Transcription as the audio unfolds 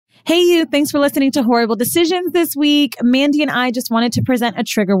Hey, you. Thanks for listening to Horrible Decisions this week. Mandy and I just wanted to present a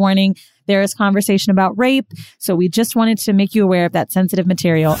trigger warning. There is conversation about rape, so we just wanted to make you aware of that sensitive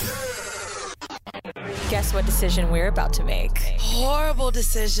material. Guess what decision we're about to make? Horrible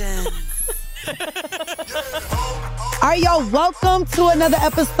decision. All right, y'all, welcome to another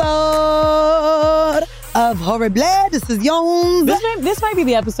episode of Horrible. This is Jones. This might be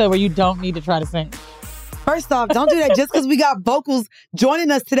the episode where you don't need to try to sing. First off, don't do that. Just because we got vocals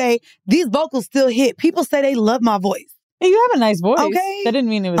joining us today, these vocals still hit. People say they love my voice. Hey, you have a nice voice. Okay. That didn't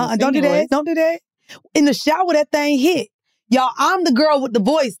mean it was a don't do that. voice. Don't do that. In the shower, that thing hit. Y'all, I'm the girl with the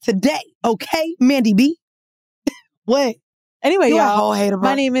voice today. Okay, Mandy B. What? Anyway, You a y'all, whole hater, bro.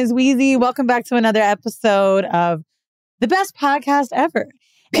 my name is Wheezy. Welcome back to another episode of the best podcast ever.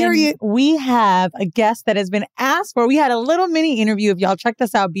 Period. And we have a guest that has been asked for. We had a little mini interview. If y'all checked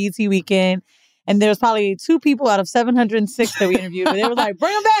us out, BT Weekend. And there was probably 2 people out of 706 that we interviewed. But they was like,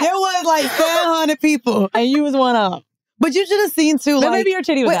 bring them back. There was like 700 people. And you was one of them. But you should have seen too. But like, maybe your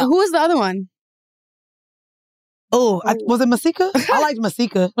titty was out. Who was the other one? Was it Masika? I liked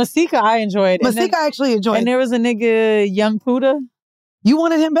Masika. Masika, I enjoyed. Masika, I actually enjoyed. And there was a nigga, Young Puda. You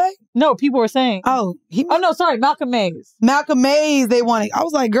wanted him back? No, people were saying. Oh, no, sorry, Malcolm Mays. Malcolm Mays, they wanted. I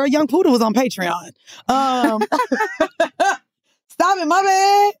was like, girl, Young Puda was on Patreon. Stop it, my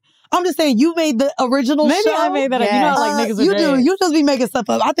bad. I'm just saying, you made the original Maybe show. I made that up. You know how like niggas with You dreads. do. You just be making stuff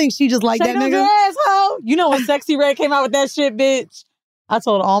up. I think she just like that nigga. Asshole. You know when Sexy Red came out with that shit, bitch? I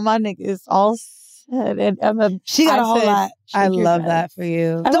told all my niggas, all said, and She got a whole lot. I love that for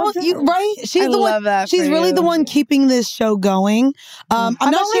you. Don't you, right? She's I the love one. that She's for really you. the one keeping this show going. I'm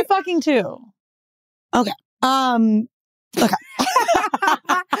I'm not only sure. fucking 2. Okay. I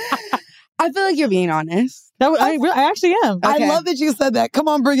feel like you're being honest. I actually am. Okay. I love that you said that. Come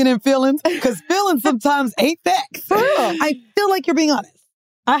on, bringing in feelings, because feelings sometimes ain't facts. For real. I feel like you're being honest.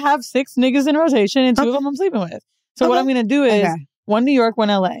 I have 6 niggas in rotation and 2 of them I'm sleeping with. So what I'm going to do is 1 New York, 1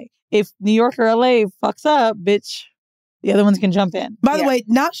 LA. If New York or LA fucks up, bitch, the other ones can jump in. By the way,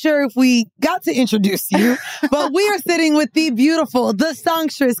 not sure if we got to introduce you, but we are sitting with the beautiful, the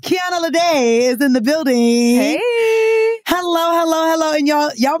songstress, Kiana Lede is in the building. Hey. Hello. And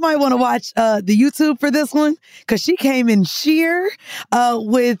y'all might want to watch the YouTube for this one, because she came in sheer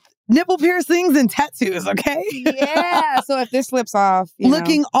with nipple piercings and tattoos, okay? Yeah. So if this slips off,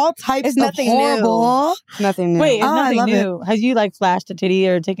 looking all types it's of nothing horrible. new. Nothing new. Wait, it's I nothing love new. Have you like flashed a titty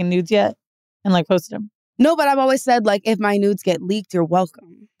or taken nudes yet and like posted them? No, but I've always said, like, if my nudes get leaked, you're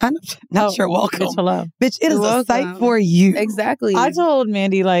welcome. I'm not sure. Welcome. Bitch, hello. Bitch, it is You're a sight welcome. for you. Exactly. I told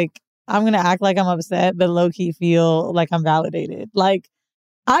Mandy, like, I'm going to act like I'm upset, but low-key feel like I'm validated. Like,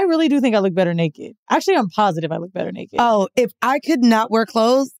 I really do think I look better naked. Actually, I'm positive I look better naked. Oh, if I could not wear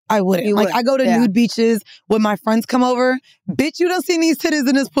clothes, I wouldn't. You Like, would, I go to yeah. nude beaches when my friends come over. Bitch, you done seen these titties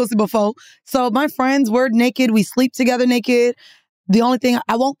in this pussy before. So my friends, we're naked. We sleep together naked. The only thing,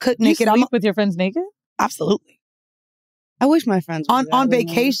 I won't cook You naked. sleep with your friends naked? Absolutely. I wish my friends would do that On with me.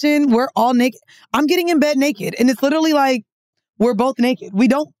 vacation, we're all naked. I'm getting in bed naked. And it's literally like, we're both naked. Me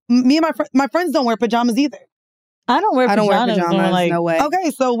and my friends don't wear pajamas either. I don't wear pajamas. I don't wear pajamas. Like, No way. Okay,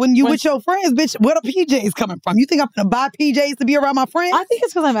 so when you with your friends, bitch, where the PJs coming from? You think I'm gonna buy PJs to be around my friends? I think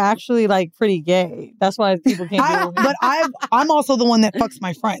it's because I'm actually like pretty gay. That's why people can't deal with me. But I'm also the one that fucks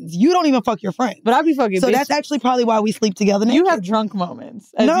my friends. You don't even fuck your friends. But I be fucking. So bitch. that's actually probably why we sleep together naked. You have drunk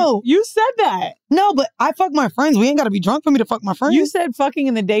moments. No. You said that. No, but I fuck my friends. We ain't got to be drunk for me to fuck my friends. You said fucking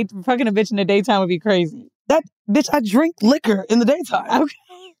a bitch in the daytime would be crazy. That bitch, I drink liquor in the daytime. Okay.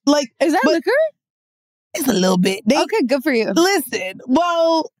 Like, Is that but liquor? It's a little bit. Okay, good for you. Listen,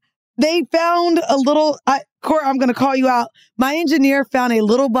 well, they found a little, Cora, I'm going to call you out. My engineer found a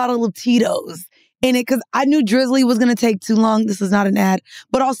little bottle of Tito's in it because I knew Drizzly was going to take too long. This is not an ad.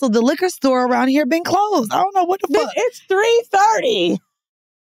 But also the liquor store around here been closed. I don't know what the fuck. It's 3:30.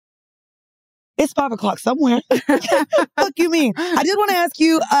 It's 5 o'clock somewhere. Fuck you mean? I did want to ask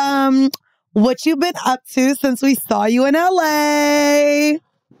you what you've been up to since we saw you in LA.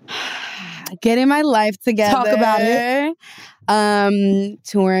 Getting my life together. Talk about it.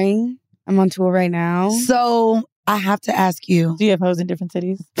 Touring. I'm on tour right now. So I have to ask you, Do you have hoes in different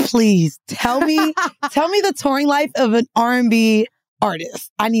cities? please tell me the touring life of an R&B artist.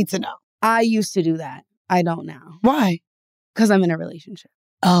 I need to know. I used to do that. I don't now. Why? Because I'm in a relationship.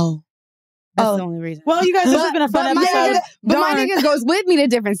 Oh. That's the only reason. Well, you guys, this has been a fun my episode. nigga, but my Darn. nigga goes with me to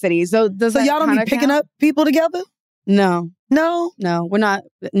different cities. So does So that y'all don't be kinda picking count? up people together? No, No. we're not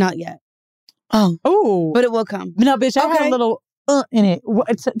yet. Oh. Oh, But it will come. no, bitch, I had Okay. a little in it.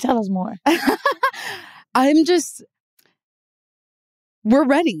 Tell us more. I'm just We're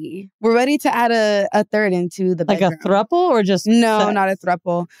ready. We're ready to add a third into the bedroom. Like a throuple or just No, sex? not a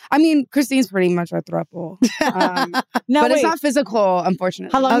throuple. I mean, Christine's pretty much a throuple. No, but it's not physical,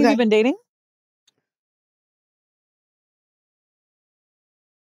 unfortunately. How long have you been dating?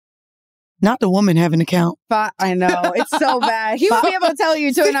 Not the woman having to count. I know. It's so bad. He would be able to tell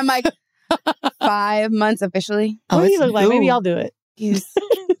you too. And I'm like, 5 months officially. What do you look like? Maybe I'll do it. He's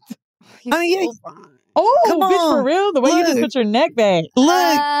I mean, so fine. Oh, come bitch, on. for real? The way you just put your neck back.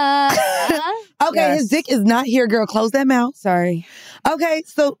 Look. Okay, Yes. his dick is not here, girl. Close that mouth. Sorry. Okay,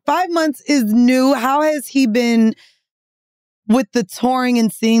 so 5 months is new. How has he been with the touring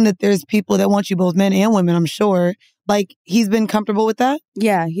and seeing that there's people that want you, both men and women, I'm sure? Like, he's been comfortable with that?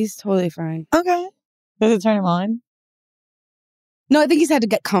 Yeah, he's totally fine. Okay. Does it turn him on? No, I think he's had to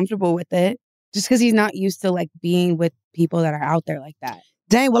get comfortable with it just because he's not used to like being with people that are out there like that.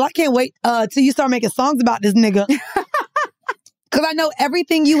 Dang, well, I can't wait till you start making songs about this nigga. Because I know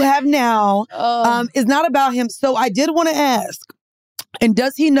everything you have now is not about him. So I did want to ask, and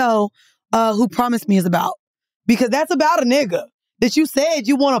does he know who Promise Me is about? Because that's about a nigga that you said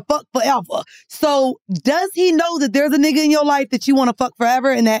you want to fuck forever. So does he know that there's a nigga in your life that you want to fuck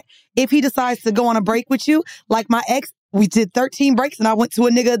forever, and that if he decides to go on a break with you, like my ex, we did 13 breaks and I went to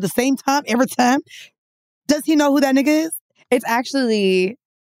a nigga at the same time every time. Does he know who that nigga is? It's actually,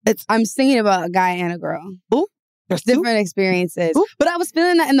 I'm singing about a guy and a girl. Ooh, there's different experiences. Ooh. But I was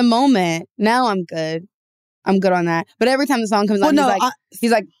feeling that in the moment. Now I'm good. I'm good on that. But every time the song comes on,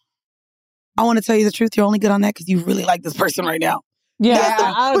 he's like, I want to tell you the truth. You're only good on that because you really like this person right now. Yeah,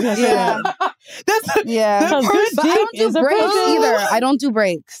 I was gonna say that. Yeah. Good But I don't do breaks either. I don't do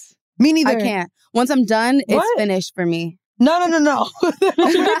breaks. Me neither. I can't. Once I'm done, it's finished for me. No.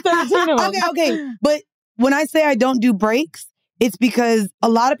 Okay. Okay. But when I say I don't do breaks, it's because a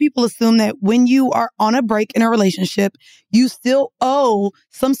lot of people assume that when you are on a break in a relationship, you still owe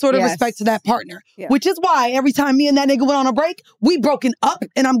some sort of respect to that partner. Yeah. Which is why every time me and that nigga went on a break, we broken up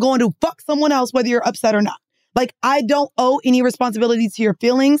and I'm going to fuck someone else whether you're upset or not. Like, I don't owe any responsibility to your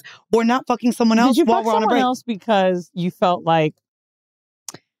feelings or not fucking someone else while we're on a break. Did you fuck someone else because you felt like,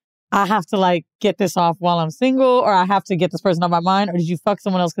 I have to like get this off while I'm single, or I have to get this person off my mind? Or did you fuck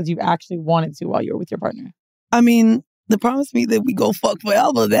someone else because you actually wanted to while you were with your partner? I mean, the Promise Me that we go fuck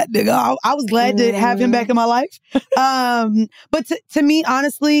forever, that nigga. I was glad to have him back in my life. But to me,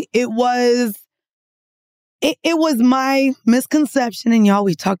 honestly, it was my misconception, and y'all,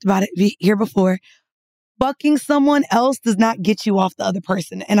 we talked about it here before. Fucking someone else does not get you off the other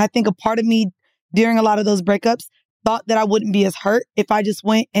person. And I think a part of me during a lot of those breakups thought that I wouldn't be as hurt if I just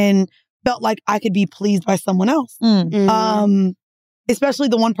went and felt like I could be pleased by someone else. Especially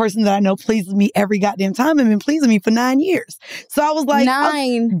the one person that I know pleases me every goddamn time and been pleasing me for 9 years. So I was like,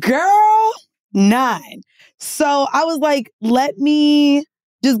 9. Girl, 9. So I was like, let me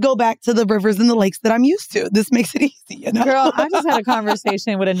just go back to the rivers and the lakes that I'm used to. This makes it easy, you know? Girl, I just had a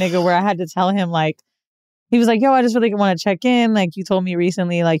conversation with a nigga where I had to tell him, like, he was like, yo, I just really want to check in. Like, you told me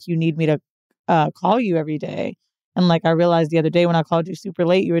recently, like, you need me to call you every day. And like, I realized the other day when I called you super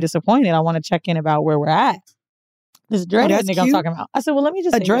late, you were disappointed. I want to check in about where we're at. This dreadhead nigga I'm talking about. I said, well, let me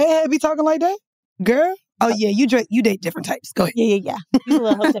just say dreadhead be talking like that? Girl? Oh, yeah, you date different types. Go ahead. Yeah. He's a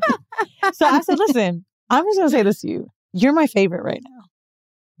little different. So I said, listen, I'm just going to say this to you. You're my favorite right now.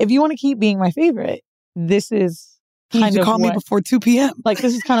 If you want to keep being my favorite, this is kind of call me before 2 p.m. Like,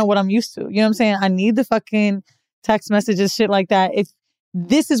 this is kind of what I'm used to. You know what I'm saying? I need the fucking text messages, shit like that. If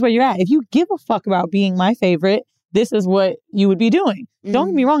this is where you're at, if you give a fuck about being my favorite, this is what you would be doing. Don't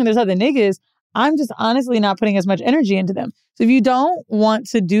get me wrong. There's other niggas. I'm just honestly not putting as much energy into them. So if you don't want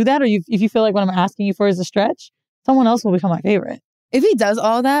to do that, or if you feel like what I'm asking you for is a stretch, someone else will become my favorite. If he does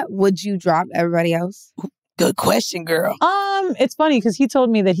all that, would you drop everybody else? Good question, girl. It's funny because he told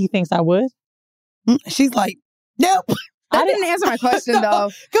me that he thinks I would. She's like, nope. That didn't answer my question, though.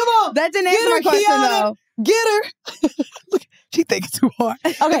 Come on. That didn't answer my question, Kiana. though. Get her. Look, she thinking too hard.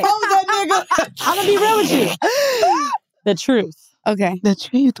 Okay. If I was that nigga, I'm going to be real with you. The truth. Okay. The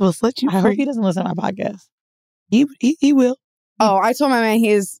truth will set you free. I hope he doesn't listen to my podcast. He will. Oh, I told my man he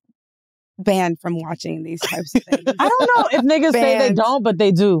is banned from watching these types of things. I don't know if niggas say they don't, but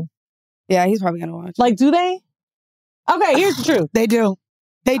they do. Yeah, he's probably going to watch. Like, do they? Okay, here's the truth. They do.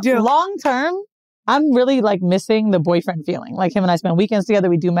 They do. Long term, I'm really like missing the boyfriend feeling. Like, him and I spend weekends together.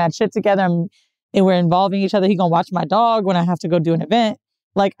 We do mad shit together. And we're involving each other. He gonna watch my dog when I have to go do an event.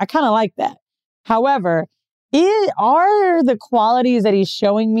 Like, I kind of like that. However, are the qualities that he's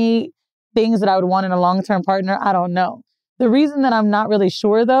showing me things that I would want in a long-term partner? I don't know. The reason that I'm not really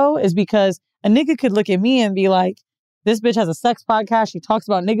sure, though, is because a nigga could look at me and be like, this bitch has a sex podcast. She talks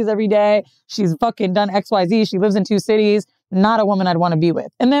about niggas every day. She's fucking done XYZ. She lives in 2 cities. not a woman I'd want to be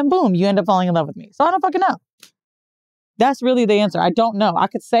with. And then boom, you end up falling in love with me. So I don't fucking know. That's really the answer. I don't know. I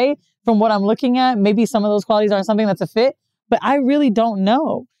could say from what I'm looking at, maybe some of those qualities aren't something that's a fit, but I really don't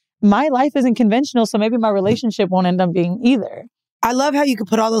know. My life isn't conventional, so maybe my relationship won't end up being either. I love how you could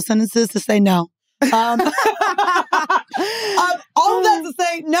put all those sentences to say no. All of that to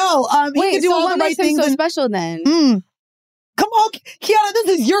say no. He Wait, can do so all what the right makes him things. so special then? Come on, Kiana,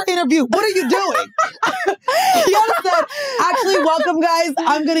 this is your interview. What are you doing? Kiana said, actually, welcome, guys.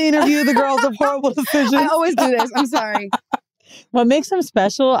 I'm going to interview the girls of Horrible Decisions. I always do this. I'm sorry. What makes him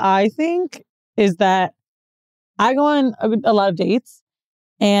special, I think, is that I go on a lot of dates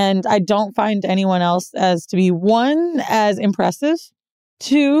and I don't find anyone else as to be, one, as impressive,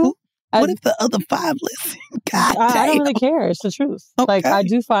 two, what if the other 5 listen? God damn. I don't really care. It's the truth. Okay. Like, I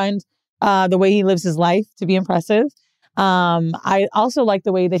do find the way he lives his life to be impressive. I also like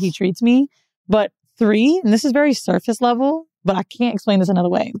the way that he treats me. But 3, and this is very surface level, but I can't explain this another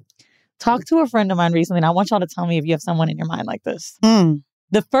way. Talked to a friend of mine recently, and I want y'all to tell me if you have someone in your mind like this.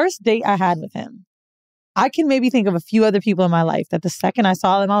 The first date I had with him, I can maybe think of a few other people in my life that the second I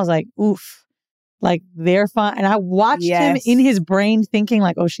saw them, I was like, oof, like they're fine. And I watched him in his brain thinking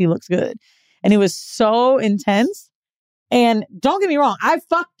like, oh, she looks good. And it was so intense. And don't get me wrong, I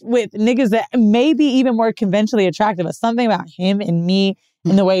fucked with niggas that maybe even more conventionally attractive, but something about him and me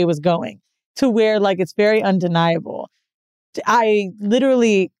and the way it was going to where like it's very undeniable. I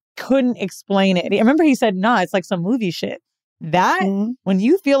literally couldn't explain it. I remember he said, nah, it's like some movie shit. That, when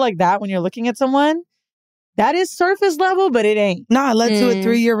you feel like that when you're looking at someone, that is surface level, but it ain't. No, I led to a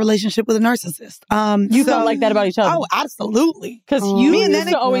 3-year relationship with a narcissist. You felt like that about each other? Oh, absolutely. Because you used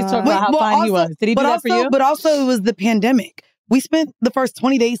to always talk about how fine he was. Did he do that for you? But also it was the pandemic. We spent the first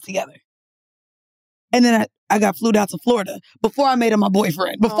 20 days together. And then I got flued out to Florida before I made him my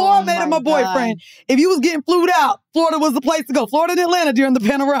boyfriend. If you was getting flued out, Florida was the place to go. Florida and Atlanta during the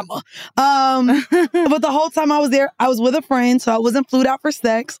panorama. But the whole time I was there, I was with a friend, so I wasn't flued out for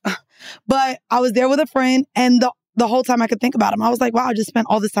sex. But I was there with a friend, and the whole time I could think about him, I was like, wow, I just spent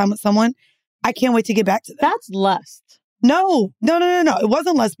all this time with someone. I can't wait to get back to that. That's lust. No. It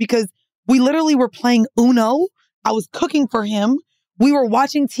wasn't lust because we literally were playing Uno. I was cooking for him. We were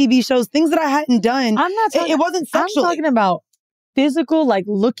watching TV shows, things that I hadn't done. I'm not talking, it wasn't sexual. I'm talking about physical, like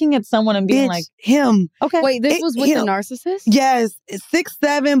looking at someone and being like, him. Okay. Wait, this was with the narcissist? Yes.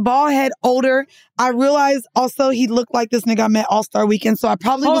 6'7", bald head, older. I realized also he looked like this nigga I met All-Star Weekend, so I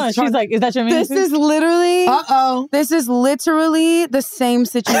probably was she's like, is that your man? This is literally the same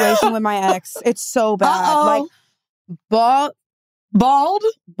situation with my ex. It's so bad. Like bald,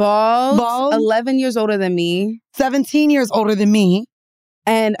 11 years older than me, 17 years older than me,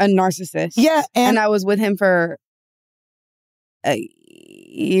 and a narcissist. Yeah, and I was with him for a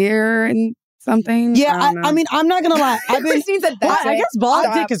year and something. Yeah, I mean, I'm not gonna lie. I guess bald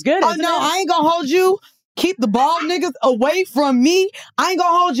dick is good. Oh no, I ain't gonna hold you. Keep the bald niggas away from me. I ain't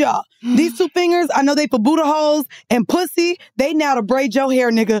gonna hold y'all. These 2 fingers, I know they for booty holes and pussy. They now to braid your hair,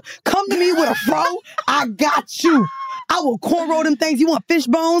 nigga. Come to me with a fro. I got you. I will cornrow them things. You want fish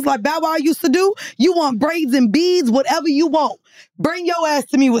bones like Bow Wow used to do? You want braids and beads? Whatever you want. Bring your ass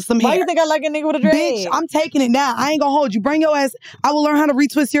to me with some hair. Why you think I like a nigga with a dread? Bitch, I'm taking it now. I ain't gonna hold you. Bring your ass. I will learn how to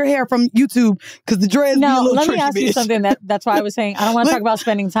retwist your hair from YouTube because the dreads be a little let tricky, me ask you something. That's why I was saying I don't want to talk about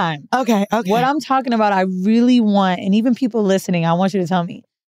spending time. Okay. What I'm talking about, I really want, and even people listening, I want you to tell me,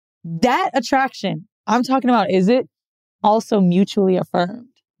 that attraction I'm talking about, is it also mutually affirmed?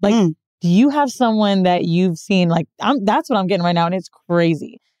 Like, do you have someone that you've seen, like, that's what I'm getting right now, and it's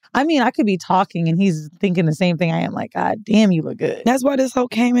crazy. I mean, I could be talking and he's thinking the same thing I am. Like, God damn, you look good. That's why this whole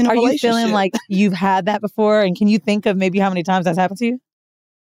came in a relationship. Are you feeling like you've had that before? And can you think of maybe how many times that's happened to you?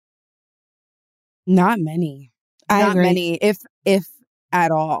 Not many. Not many, if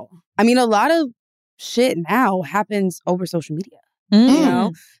at all. I mean, a lot of shit now happens over social media. You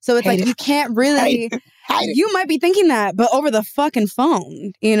know? So it's you can't really... You might be thinking that, but over the fucking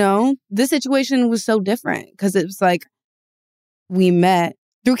phone, you know? This situation was so different because it was like, we met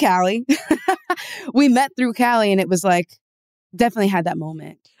through Cali. And it was like, definitely had that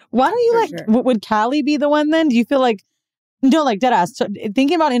moment. Why don't you would Cali be the one then? Do you feel like, no, like deadass, so,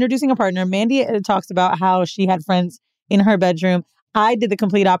 thinking about introducing a partner, Mandy talks about how she had friends in her bedroom. I did the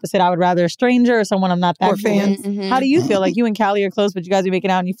complete opposite. I would rather a stranger or someone I'm not that fan. Mm-hmm. How do you feel? Like you and Callie are close, but you guys be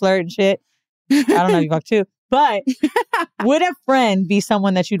making out and you flirt and shit. I don't know if you fuck too. But would a friend be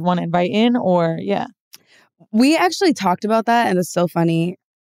someone that you'd want to invite in or We actually talked about that and it's so funny.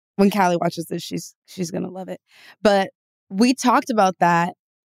 When Callie watches this, she's going to love it. But we talked about that.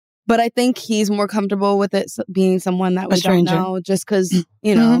 But I think he's more comfortable with it being someone that we don't know just because,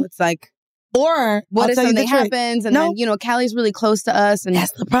 you know, it's like Or what if something happens and then, Callie's really close to us. And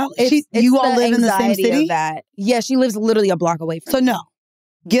that's the problem. You all live in the same city? Of that. Yeah, she lives literally a block away from me. So no,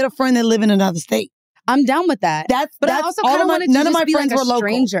 get a friend that live in another state. I'm down with that. But I also kind of wanted to just be like a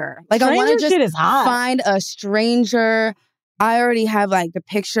stranger. Like I want to just find a stranger. I already have like the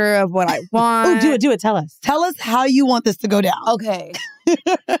picture of what I want. Oh, do it. Tell us. Tell us how you want this to go down. Okay.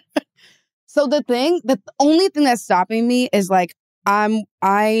 So the only thing that's stopping me is like,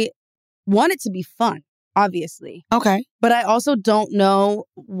 I want it to be fun, obviously. Okay. But I also don't know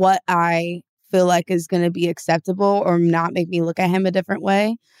what I feel like is going to be acceptable or not make me look at him a different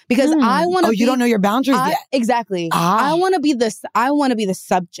way. Because I want to you don't know your boundaries yet. Exactly. I want to be the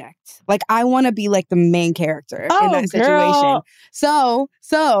subject. Like I want to be like the main character in that situation. So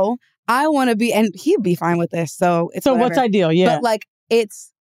I want to be, and he'd be fine with this. So it's what's ideal? Yeah. But like it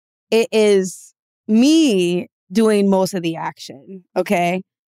is me doing most of the action. Okay.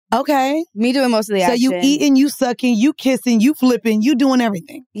 Me doing most of the action. So you eating, you sucking, you kissing, you flipping, you doing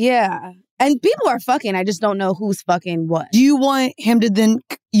everything. Yeah. And people are fucking. I just don't know who's fucking what. Do you want him to then,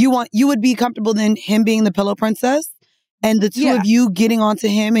 you would be comfortable then him being the pillow princess and the two of you getting onto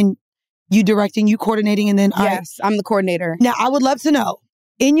him and you directing, you coordinating, and then Yes, I'm the coordinator. Now, I would love to know,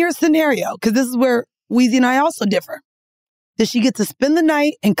 in your scenario, because this is where Weezy and I also differ. Does she get to spend the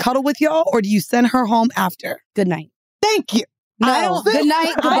night and cuddle with y'all, or do you send her home after? Good night. Thank you. No, good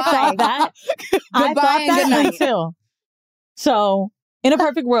night, goodbye. I thought that. Goodbye and good night. Too. So, in a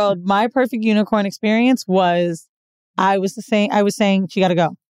perfect world, my perfect unicorn experience was I was saying she got to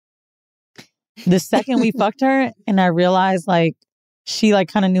go. The second we fucked her and I realized like she like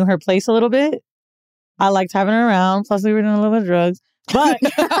kind of knew her place a little bit. I liked having her around. Plus we were doing a little bit of drugs. But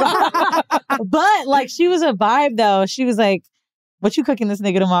like she was a vibe though. She was like, what you cooking this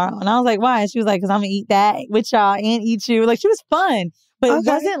nigga tomorrow? And I was like, why? And she was like, because I'm going to eat that with y'all and eat you. Like she was fun. But it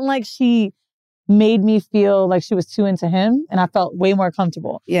wasn't like she made me feel like she was too into him, and I felt way more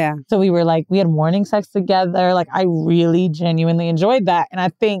comfortable. Yeah. So we had morning sex together. Like I really genuinely enjoyed that. And I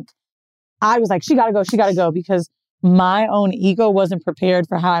think I was like, she gotta go because my own ego wasn't prepared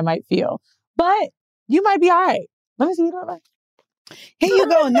for how I might feel. But you might be all right. Let me see you. Here you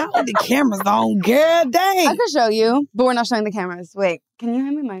go. Now with the cameras on, girl. Dang. I could show you, but we're not showing the cameras. Wait, can you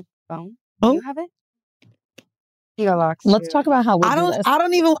hand me my phone? Do you have it? You got locks. Let's talk about how I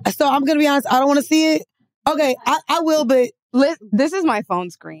don't even. So I'm gonna be honest. I don't want to see it. Okay, I will, but this is my phone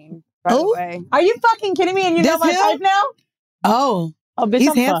screen. By the way, are you fucking kidding me? And you know my type now? Oh, bitch,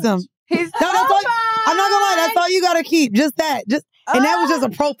 he's handsome. He's I'm not gonna lie. That's all you gotta keep. Just that. And that was just a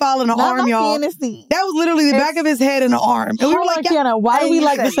profile and an arm, y'all. Fantasy. That was literally the back of his head and an arm. And we were like, Kiana, why do we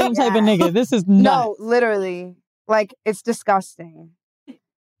like the same type of nigga? This is nuts. No, literally, like it's disgusting.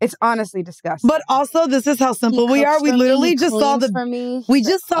 It's honestly disgusting. But also, this is how simple we are. We literally just saw the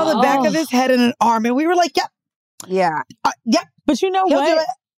back of his head and an arm, and we were like, yep. Yeah. Yep. But you know what?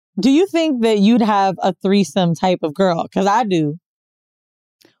 Do you think that you'd have a threesome type of girl? Because I do.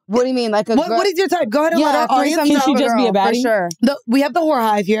 What do you mean? Like a girl? What is your type? Go ahead and let our audience know. Can she just be a baddie? For sure. We have the whore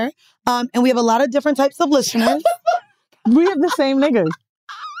hive here, and we have a lot of different types of listeners. We have the same niggas.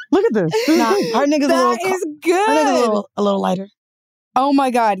 Look at this. Our niggas is good. Our niggas a little lighter. Oh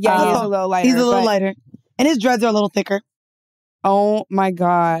my God. Yeah, he is a little lighter. He's a little lighter. And his dreads are a little thicker. Oh my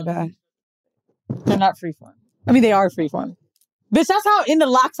God. They're not freeform. I mean, they are freeform. Bitch, that's how in the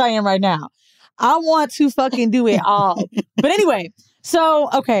locks I am right now. I want to fucking do it all. But anyway, so,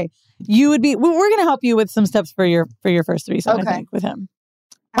 okay. You would be, we're going to help you with some steps for your first threesome, I think, with him.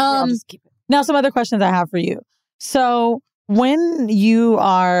 I'll just keep it. Now, some other questions I have for you. So, when you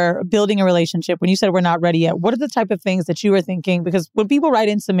are building a relationship, when you said we're not ready yet, what are the type of things that you were thinking? Because when people write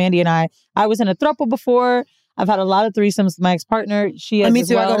into Mandy and I was in a throuple before. I've had a lot of threesomes with my ex-partner. She has me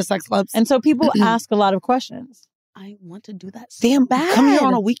too. well. I go to sex clubs. And so people ask a lot of questions. I want to do that. Damn bad. Come here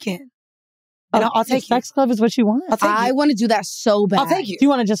on a weekend. And I'll take you. Sex club is what you want. I want to do that so bad. I'll take you. Do you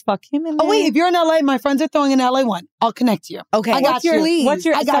want to just fuck him in there? Oh, wait. If you're in LA, my friends are throwing an LA one. I'll connect you. Okay. What's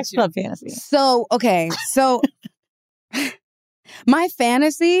your sex club fantasy? So, my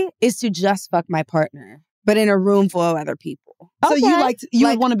fantasy is to just fuck my partner, but in a room full of other people. So you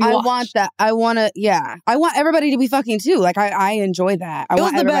would want to be watched. I want that. I want everybody to be fucking too. Like I enjoy that. I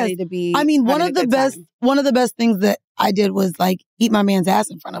want everybody to be. I mean, one of the best things that I did was like eat my man's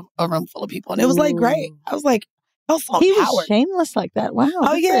ass in front of a room full of people, and it was like great. I was like, he was shameless like that. Wow.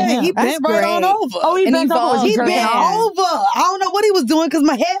 Oh yeah, he bent right on over. Oh, he bent over. He bent over. I don't know what he was doing because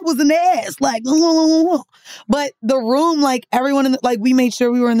my head was in the ass. Like, but the room, like everyone in we made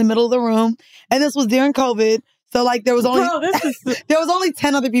sure we were in the middle of the room, and this was during COVID. So like there was only there was only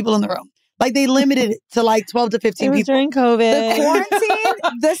 10 other people in the room. Like they limited it to like 12 to 15 people. During COVID. The quarantine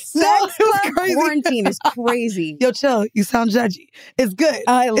The sex club quarantine is crazy. Yo, chill. You sound judgy. It's good.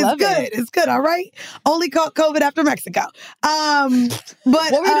 I love it. It's good. All right. Only caught COVID after Mexico. But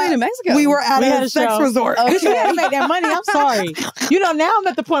what were you doing in Mexico? We were at a sex resort. Okay. We had to make that money. I'm sorry. You know, now I'm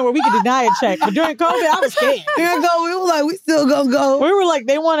at the point where we can deny a check. But during COVID, I was scared. Here we go. We were like, we still gonna go. We were like,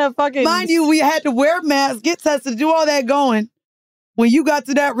 they want to fucking. Mind you, we had to wear masks, get tested, do all that going. When you got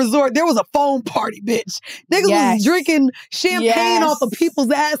to that resort, there was a foam party, bitch. Niggas was drinking champagne off of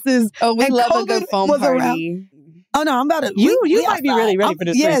people's asses. Oh, we love COVID a good foam party. Around. Oh no, I'm about to. You might be really ready for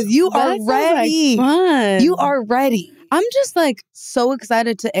this. Yes, you are ready. Like fun. You are ready. I'm just like so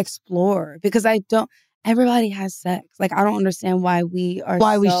excited to explore because everybody has sex. Like I don't understand why we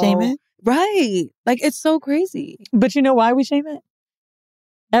shame it. Right. Like it's so crazy. But you know why we shame it?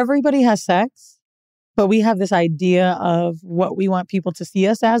 Everybody has sex. But we have this idea of what we want people to see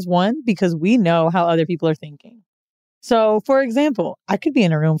us as, one, because we know how other people are thinking. So, for example, I could be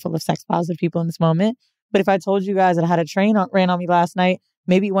in a room full of sex positive people in this moment, but if I told you guys that I had a train ran on me last night,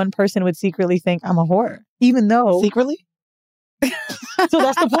 maybe one person would secretly think I'm a whore, even though... Secretly? So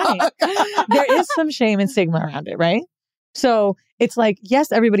that's the point. There is some shame and stigma around it, right? So it's like,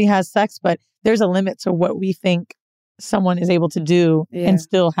 yes, everybody has sex, but there's a limit to what we think someone is able to do and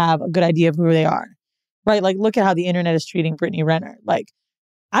still have a good idea of who they are. Right? Like, look at how the internet is treating Brittany Renner. Like,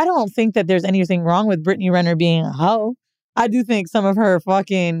 I don't think that there's anything wrong with Brittany Renner being a hoe. I do think some of her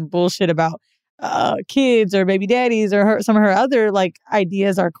fucking bullshit about kids or baby daddies or some of her other, like,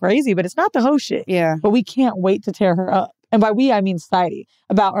 ideas are crazy, but it's not the hoe shit. Yeah. But we can't wait to tear her up. And by we, I mean society,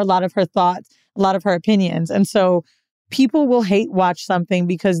 about a lot of her thoughts, a lot of her opinions. And so people will hate watch something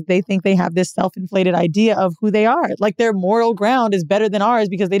because they think they have this self-inflated idea of who they are. Like, their moral ground is better than ours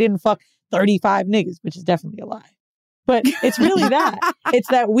because they didn't fuck 35 niggas, which is definitely a lie. But it's really that. It's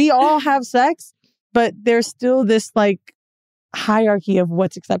that we all have sex, but there's still this like hierarchy of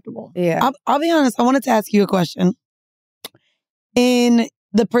what's acceptable. Yeah. I'll be honest. I wanted to ask you a question. In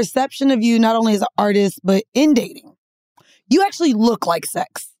the perception of you, not only as an artist, but in dating, you actually look like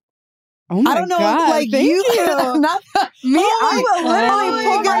sex. Oh my I don't know, God, like thank you. Not me. I will literally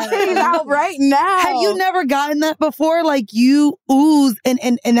pull my titties out right now. Have you never gotten that before? Like you ooze, and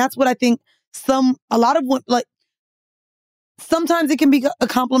that's what I think. A lot of like. Sometimes it can be a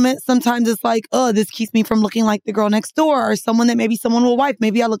compliment. Sometimes it's like, oh, this keeps me from looking like the girl next door, or someone that maybe someone will wife.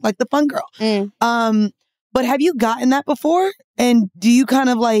 Maybe I look like the fun girl. But have you gotten that before? And do you kind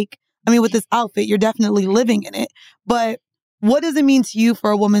of like? I mean, with this outfit, you're definitely living in it. But what does it mean to you for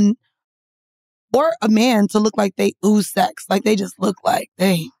a woman? Or a man to look like they ooze sex, like they just look like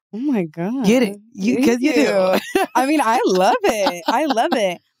they. Oh my God, get it? Because you do. I mean, I love it. I love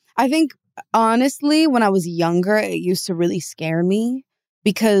it. I think honestly, when I was younger, it used to really scare me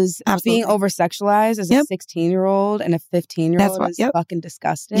because being over sexualized as a 16-year-old and a 15-year-old is fucking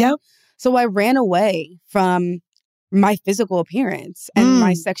disgusting. Yep. So I ran away from my physical appearance and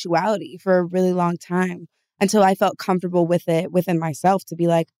my sexuality for a really long time until I felt comfortable with it within myself to be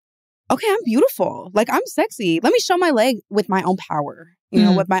like, okay, I'm beautiful. Like, I'm sexy. Let me show my leg with my own power, you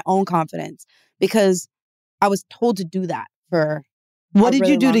know, with my own confidence. Because I was told to do that for What did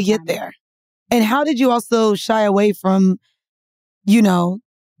you do to get there? And how did you also shy away from, you know,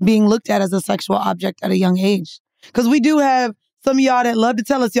 being looked at as a sexual object at a young age? Because we do have some of y'all that love to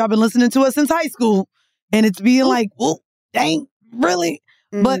tell us y'all been listening to us since high school. And it's being like, oh, dang, really?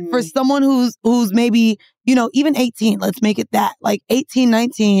 But for someone who's maybe, you know, even 18, let's make it that, like 18,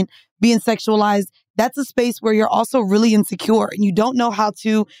 19, being sexualized, that's a space where you're also really insecure and you don't know how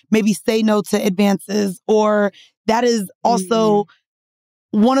to maybe say no to advances, or that is also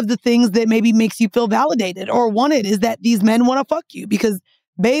one of the things that maybe makes you feel validated or wanted, is that these men want to fuck you because,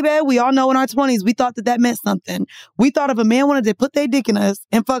 baby, we all know in our 20s, we thought that meant something. We thought if a man wanted to put their dick in us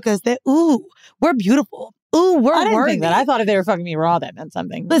and fuck us, that, ooh, we're beautiful. Ooh, we're I didn't worthy. think that. I thought if they were fucking me raw, that meant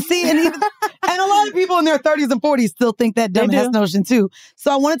something. But see, and a lot of people in their 30s and 40s still think that dumbass notion too.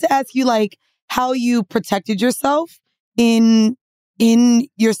 So I wanted to ask you, like, how you protected yourself in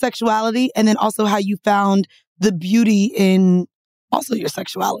your sexuality, and then also how you found the beauty in also your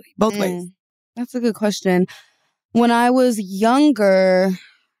sexuality, both ways. That's a good question. When I was younger,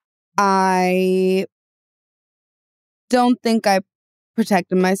 I don't think I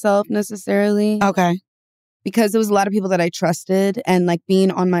protected myself necessarily. Okay. Because there was a lot of people that I trusted, and like being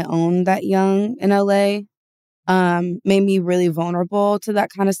on my own that young in LA made me really vulnerable to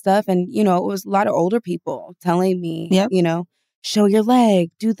that kind of stuff. And, you know, it was a lot of older people telling me, you know, show your leg,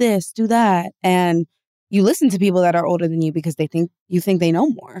 do this, do that. And you listen to people that are older than you because they think they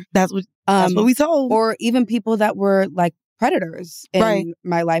know more. That's what we told. Or even people that were like predators in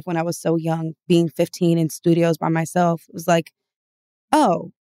my life when I was so young, being 15 in studios by myself. It was like,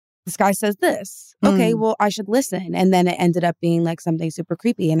 oh, this guy says this. Okay, well, I should listen. And then it ended up being like something super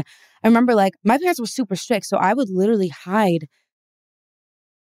creepy. And I remember like my parents were super strict. So I would literally hide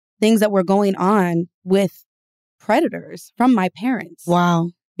things that were going on with predators from my parents. Wow.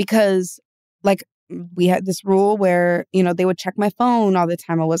 Because like we had this rule where, you know, they would check my phone all the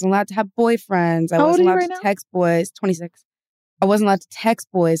time. I wasn't allowed to have boyfriends. I wasn't allowed to text boys. 26. I wasn't allowed to text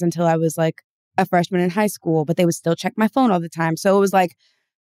boys until I was like a freshman in high school, but they would still check my phone all the time. So it was like,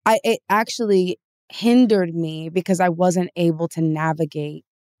 it actually hindered me because I wasn't able to navigate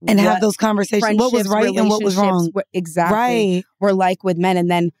and have those conversations. What was right and what was wrong. Exactly. Right. Were like with men. And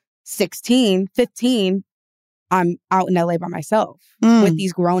then 16, 15, I'm out in LA by myself with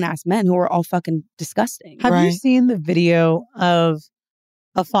these grown ass men who are all fucking disgusting. Have you seen the video of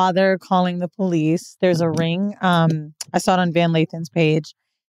a father calling the police? There's a ring. I saw it on Van Lathan's page.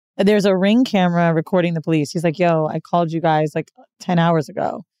 There's a Ring camera recording the police. He's like, yo, I called you guys like 10 hours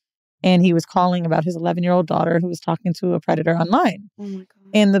ago. And he was calling about his 11-year-old daughter who was talking to a predator online. Oh my God.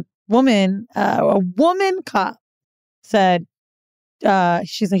 And the woman, a woman cop said,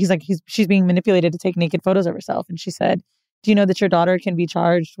 she's being manipulated to take naked photos of herself. And she said, do you know that your daughter can be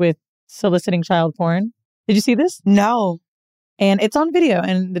charged with soliciting child porn? Did you see this? No. And it's on video.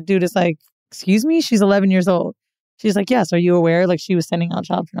 And the dude is like, excuse me? She's 11 years old. She's like, yes. Are you aware? Like she was sending out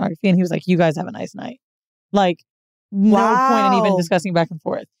child pornography. And he was like, you guys have a nice night. Like no point in even discussing back and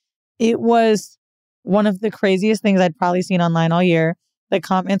forth. It was one of the craziest things I'd probably seen online all year. The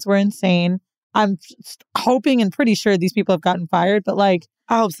comments were insane. I'm hoping and pretty sure these people have gotten fired, but like...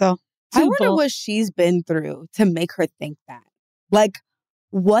 I hope so. I wonder what she's been through to make her think that. Like,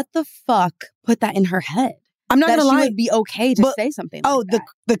 what the fuck put that in her head? I'm not going to lie. She would be okay to say something like that.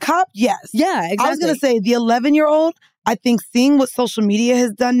 The cop, yes. Yeah, exactly. I was going to say, the 11-year-old, I think seeing what social media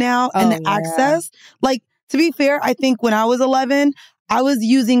has done now and the access, like, to be fair, I think when I was 11... I was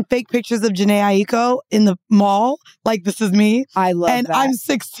using fake pictures of Janae Aiko in the mall. Like, this is me. I love and that. I'm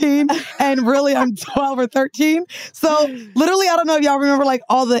 16 and really I'm 12 or 13. So literally, I don't know if y'all remember like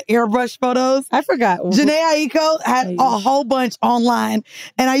all the airbrush photos. I forgot. Janae Aiko had a whole bunch online.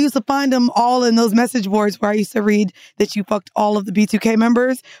 And I used to find them all in those message boards where I used to read that you fucked all of the B2K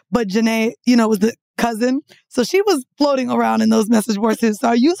members. But Janae, you know, was the cousin. So she was floating around in those message boards too. So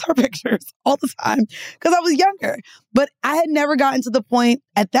I use her pictures all the time because I was younger. But I had never gotten to the point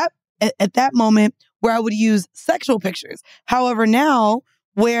at that moment where I would use sexual pictures. However, now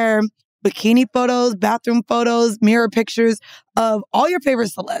where bikini photos, bathroom photos, mirror pictures of all your favorite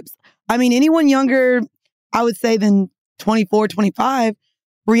celebs. I mean, anyone younger, I would say than 24, 25,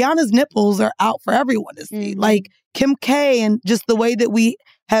 Rihanna's nipples are out for everyone to see. Like Kim K and just the way that we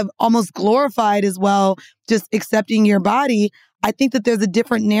have almost glorified as well, just accepting your body. I think that there's a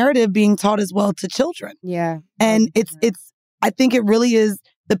different narrative being taught as well to children. Yeah. And it's I think it really is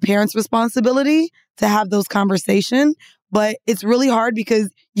the parents' responsibility to have those conversations, but it's really hard because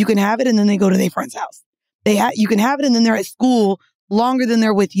you can have it and then they go to their friend's house. You can have it and then they're at school longer than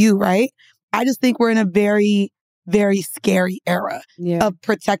they're with you, right? I just think we're in a very, very scary era of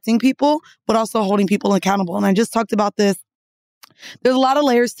protecting people, but also holding people accountable. And I just talked about this. There's a lot of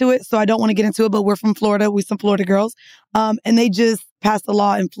layers to it, so I don't want to get into it, but we're from Florida. We're some Florida girls. And they just passed a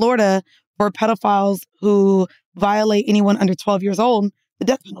law in Florida for pedophiles who violate anyone under 12 years old, the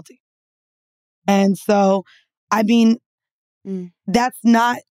death penalty. And so, I mean, that's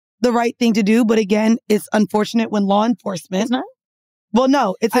not the right thing to do. But again, it's unfortunate when law enforcement... It's not? Well,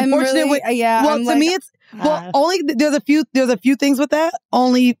 no, it's unfortunate. Only there's a few things with that.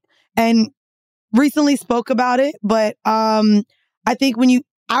 And recently spoke about it, but I think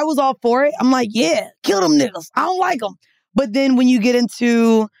I was all for it. I'm like, yeah, kill them niggas. I don't like them. But then when you get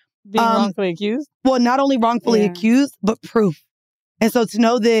into being wrongfully accused, well, not only wrongfully accused, but proof. And so to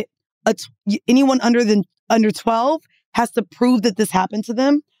know that anyone under 12 has to prove that this happened to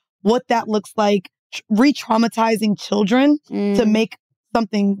them, what that looks like, re-traumatizing children to make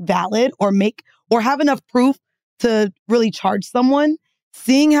something valid or have enough proof to really charge someone.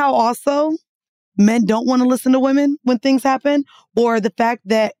 Seeing how also men don't want to listen to women when things happen, or the fact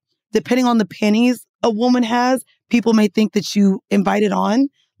that depending on the panties a woman has, people may think that you invited on.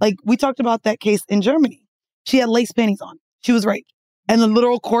 Like we talked about that case in Germany. She had lace panties on. She was raped. And the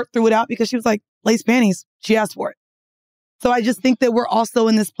literal court threw it out because she was like, lace panties. She asked for it. So I just think that we're also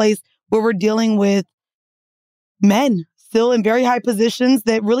in this place where we're dealing with men still in very high positions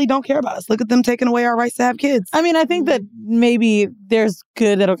that really don't care about us. Look at them taking away our rights to have kids. I mean, I think that maybe there's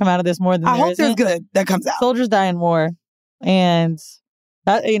good that'll come out of this more than I hope there's good that comes out. Soldiers die in war. And,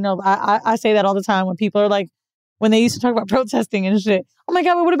 I say that all the time when people are like, when they used to talk about protesting and shit. Oh my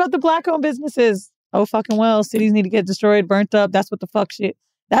God, but what about the Black-owned businesses? oh fucking well, cities need to get destroyed, burnt up. That's what the fuck shit.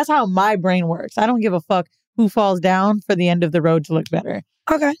 That's how my brain works. I don't give a fuck who falls down for the end of the road to look better.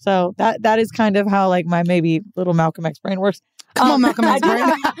 Okay. So that is kind of how like my maybe little Malcolm X brain works. Come on, Malcolm X brain.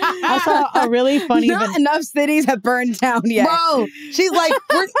 I saw a really funny... Not enough cities have burned down yet. Bro, she's like,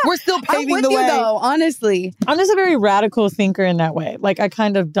 we're still paving I'm with the you, way. though, honestly. I'm just a very radical thinker in that way. Like, I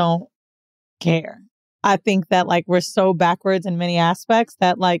kind of don't care. I think that, like, we're so backwards in many aspects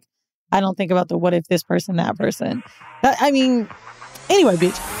that, like, I don't think about the what if this person, that person. I mean, anyway,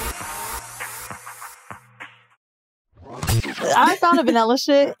 bitch. I found a vanilla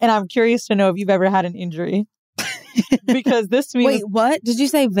shit, and I'm curious to know if you've ever had an injury. Because this to me... Wait, what? Did you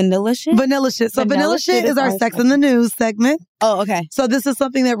say vanilla shit? Vanilla shit. So vanilla shit is our Sex in the News segment. Oh, okay. So this is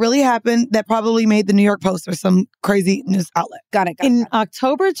something that really happened that probably made the New York Post or some crazy news outlet. Got it. In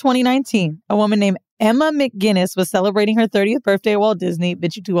October 2019, a woman named Emma McGinnis was celebrating her 30th birthday at Walt Disney.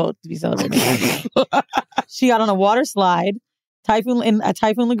 Bitch, you too old to be celebrating. She got on a water slide in a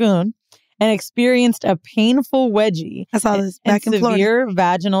Typhoon Lagoon and experienced a painful wedgie. I saw this back in Florida. Severe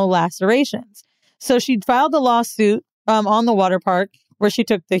vaginal lacerations. So she filed a lawsuit on the water park where she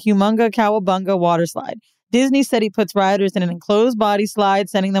took the Humunga Cowabunga water slide. Disney said he puts riders in an enclosed body slide,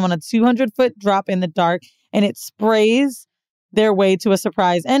 sending them on a 200-foot drop in the dark, and it sprays their way to a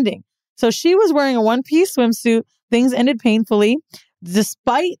surprise ending. So she was wearing a one-piece swimsuit. Things ended painfully,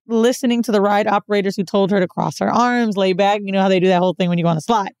 despite listening to the ride operators who told her to cross her arms, lay back. You know how they do that whole thing when you go on a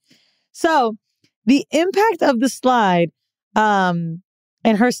slide. So the impact of the slide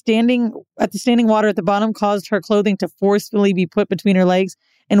and her standing at the standing water at the bottom caused her clothing to forcefully be put between her legs,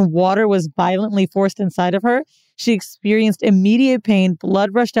 and water was violently forced inside of her. She experienced immediate pain, blood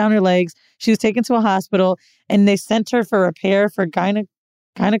rushed down her legs. She was taken to a hospital, and they sent her for repair for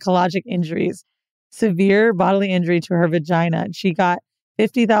gynecologic injuries, severe bodily injury to her vagina. She got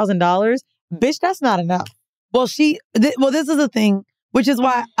 $50,000. Bitch, that's not enough. Well, this is the thing, which is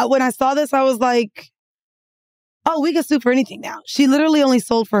why when I saw this, I was like, oh, we can sue for anything now. She literally only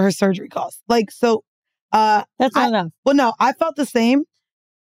sold for her surgery costs. Like, so. That's not enough. Well, no, I felt the same.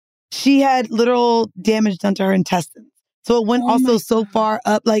 She had literal damage done to her intestines. So it went also so far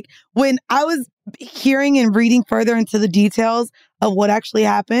up. Like, when I was hearing and reading further into the details of what actually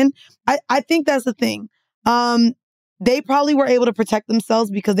happened, I think that's the thing. They probably were able to protect themselves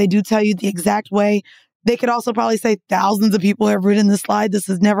because they do tell you the exact way. They could also probably say thousands of people have ridden this slide. This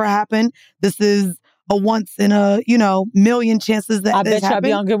has never happened. This is a once in a, million chances that I this bet you I'll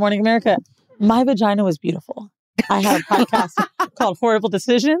be on Good Morning America. My vagina was beautiful. I had a podcast called Horrible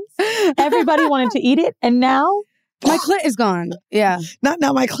Decisions. Everybody wanted to eat it. And now my clit is gone. Yeah. Not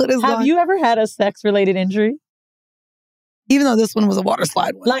now my clit is gone. Have you ever had a sex-related injury? Even though this one was a water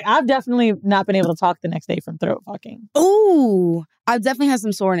slide one. Like, I've definitely not been able to talk the next day from throat fucking. Ooh. I've definitely had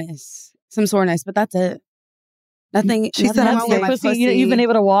some soreness, but that's it. Nothing. She said, wrong with my pussy. You've been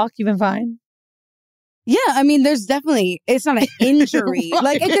able to walk. You've been fine. Yeah, I mean, it's not an injury. Right.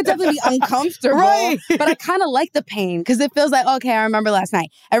 Like, it could definitely be uncomfortable. Right. But I kind of like the pain because it feels like, okay, I remember last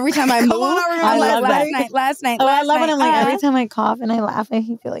night. Every time I move, I'm like, last night. Oh, I love night. when I'm like, every time I cough and I laugh, I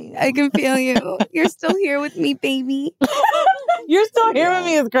can feel you. I can feel you. You're still here with me, baby. You're still here with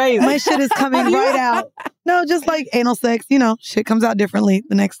me is crazy. My shit is coming right out. No, just like anal sex, shit comes out differently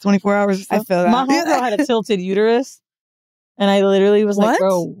the next 24 hours or so. I feel that. My homegirl had a tilted uterus, and I literally was like,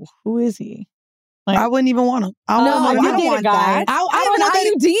 bro, who is he? Like, I wouldn't even want him. I don't want that. I have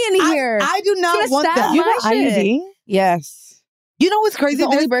an IUD in here. I do not want that. You got IUD? Yes. You know what's crazy? It's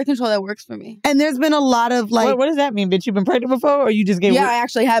the only birth control that works for me. And there's been a lot of like... What does that mean, bitch? You've been pregnant before, or you just gave... Yeah, I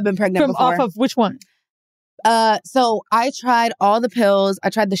actually have been pregnant before. Off of which one? So I tried all the pills.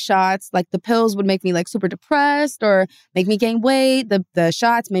 I tried the shots. Like, the pills would make me like super depressed or make me gain weight. The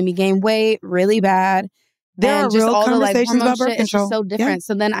shots made me gain weight really bad. There are just real all conversations the, about birth shit, control. it's just so different. Yeah.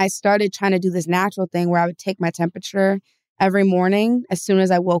 So then I started trying to do this natural thing where I would take my temperature every morning as soon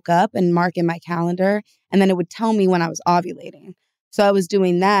as I woke up and mark in my calendar. And then it would tell me when I was ovulating. So I was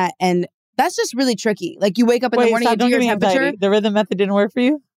doing that. And that's just really tricky. Like, you wake up in the morning, you do your temperature. The rhythm method didn't work for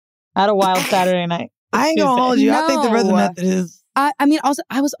you? I had a wild Saturday night. I ain't gonna hold you. No. I think the rhythm method is... I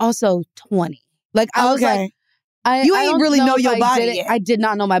was also 20. Like, I was like... You ain't really know your body yet. I did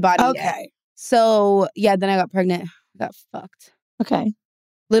not know my body yet. So, yeah, then I got pregnant. Got fucked. Okay.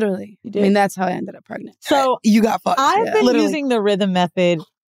 Literally. You did. I mean, that's how I ended up pregnant. So, you got fucked. I've been using the rhythm method.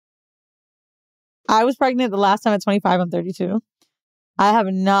 I was pregnant the last time at 25. I'm 32. I have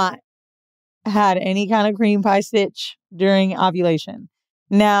not had any kind of cream pie stitch during ovulation.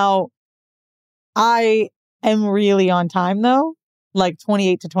 Now, I am really on time, though. Like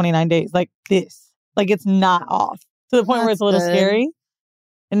 28 to 29 days. Like this. Like, it's not off. To the point where it's a little scary.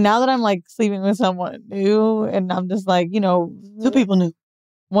 And now that I'm like sleeping with someone new and I'm just like, 2 people new.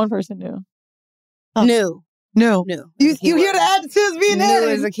 1 person new. Oh. New. You hear the adjectives being added?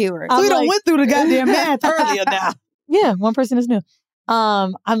 New is a keyword. So we done went through the goddamn math earlier now. Yeah, 1 person is new.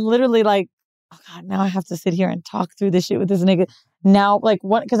 I'm literally like, oh God, now I have to sit here and talk through this shit with this nigga. Now, like,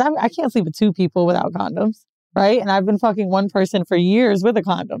 what? Because I can't sleep with 2 people without condoms, right? And I've been fucking 1 person for years with a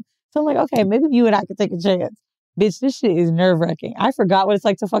condom. So I'm like, okay, maybe you and I could take a chance. Bitch, this shit is nerve-wracking. I forgot what it's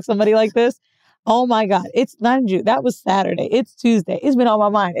like to fuck somebody like this. Oh my God. It's not June. That was Saturday. It's Tuesday. It's been on my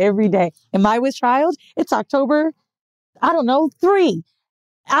mind every day. Am I with child? It's October, 3.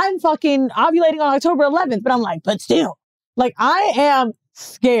 I'm fucking ovulating on October 11th, but I'm like, but still, like, I am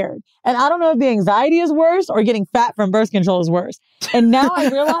scared. And I don't know if the anxiety is worse or getting fat from birth control is worse. And now I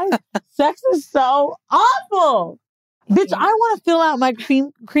realize sex is so awful. Bitch, I want to fill out my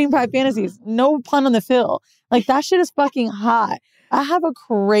cream pie fantasies. No pun on the fill. Like, that shit is fucking hot. I have a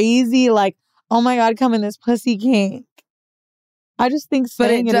crazy, like, oh my God, come in this pussy kink. I just think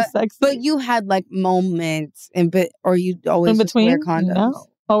saying it is sexy. But you had like moments or you always in between wear condoms? No,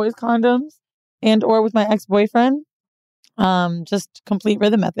 always condoms. And or with my ex-boyfriend. Just complete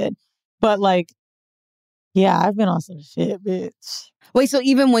rhythm method. But like, yeah, I've been on some shit, bitch. Wait, so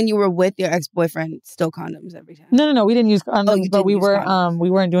even when you were with your ex-boyfriend, still condoms every time? No. We didn't use condoms, but we condoms. We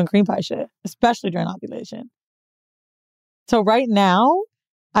weren't doing cream pie shit, especially during ovulation. So right now,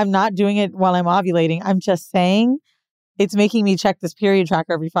 I'm not doing it while I'm ovulating. I'm just saying it's making me check this period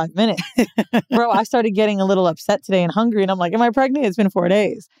tracker every 5 minutes. Bro, I started getting a little upset today and hungry, and I'm like, am I pregnant? It's been 4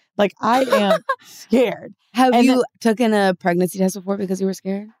 days. Like, I am scared. Have you taken a pregnancy test before because you were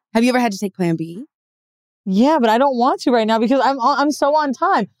scared? Have you ever had to take Plan B? Yeah, but I don't want to right now because I'm so on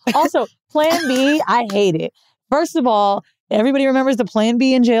time. Also, Plan B, I hate it. First of all, everybody remembers the Plan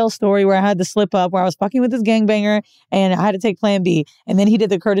B in jail story where I had to slip up, where I was fucking with this gangbanger and I had to take Plan B. And then he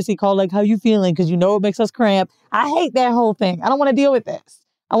did the courtesy call, like, how you feeling? Because it makes us cramp. I hate that whole thing. I don't want to deal with this.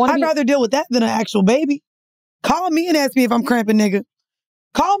 I'd rather deal with that than an actual baby. Call me and ask me if I'm cramping, nigga.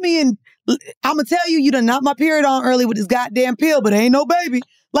 Call me and I'm going to tell you done knocked my period on early with this goddamn pill, but ain't no baby.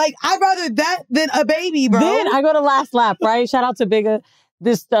 Like, I'd rather that than a baby, bro. Then I go to Last Lap, right? Shout out to Bigga.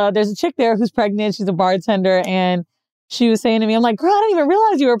 There's a chick there who's pregnant. She's a bartender. And she was saying to me, I'm like, girl, I didn't even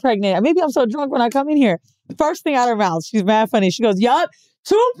realize you were pregnant. Maybe I'm so drunk when I come in here. First thing out of her mouth, she's mad funny. She goes, yup,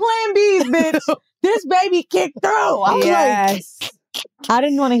 2 Plan Bs, bitch. This baby kicked through. I was like, I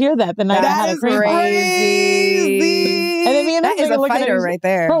didn't want to hear that the night I had a cream pie. Crazy. And then me and that is a fighter right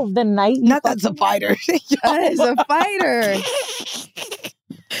there. Bro, the night. That's a fighter. That is a fighter.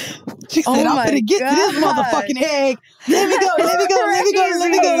 She said, I'm gonna get to this motherfucking egg. Let me go.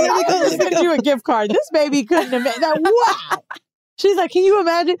 Send you a gift card. This baby couldn't have made that. Wow. She's like, can you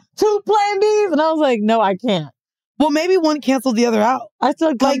imagine 2 Plan Bs? And I was like, no, I can't. Well, maybe one canceled the other out. I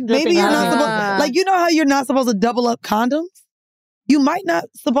still like maybe you're not supposed. Like, you know how you're not supposed to double up condoms? You might not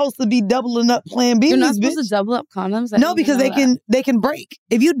supposed to be doubling up Plan Bs. You're not supposed to double up condoms? No, because they can break.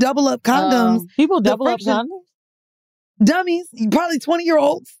 If you double up condoms, people double up condoms. Dummies, probably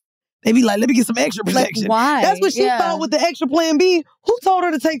 20-year-olds. They be like, let me get some extra protection. Like, why? That's what she thought with the extra Plan B. Who told her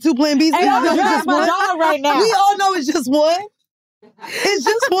to take 2 Plan Bs? Hey, I'm just one right now. We all know it's just one. It's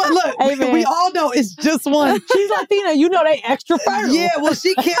just one. Look, hey, we all know it's just one. She's Latina. You know they extra fertile. Yeah, well,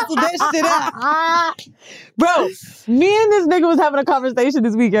 she canceled that shit out. Bro, me and this nigga was having a conversation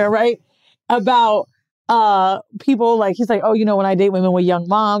this weekend, right? About people, like, he's like, oh, when I date women with young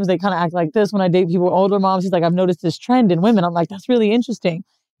moms, they kind of act like this. When I date people with older moms, he's like, I've noticed this trend in women. I'm like, that's really interesting.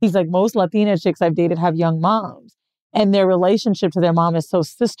 He's like, most Latina chicks I've dated have young moms. And their relationship to their mom is so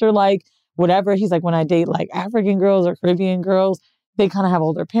sister-like, whatever. He's like, when I date like African girls or Caribbean girls, they kind of have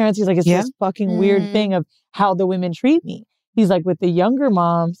older parents. He's like, it's this fucking weird thing of how the women treat me. He's like, with the younger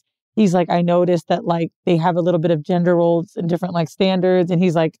moms, he's like, I noticed that like they have a little bit of gender roles and different like standards. And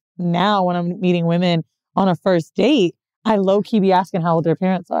he's like, now when I'm meeting women on a first date, I low-key be asking how old their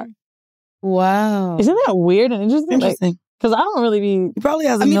parents are. Wow. Isn't that weird and interesting? Because I don't really be... He probably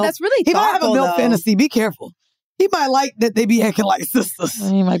has that's really he might have a milk though. fantasy. Be careful. He might like that they be acting like sisters.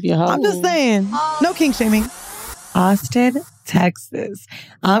 He might be a hoe. I'm just saying. No kink shaming. Austin, Texas.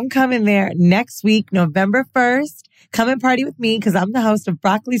 I'm coming there next week, November 1st. Come and party with me because I'm the host of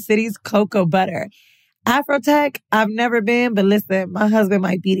Broccoli City's Cocoa Butter. Afrotech, I've never been, but listen, my husband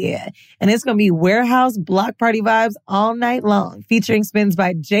might be there. And it's going to be warehouse block party vibes all night long, featuring spins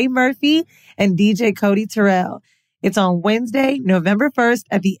by Jay Murphy and DJ Cody Terrell. It's on Wednesday, November 1st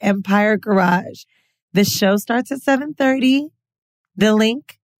at the Empire Garage. The show starts at 7:30. The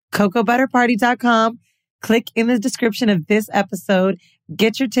link, cocobutterparty.com. Click in the description of this episode.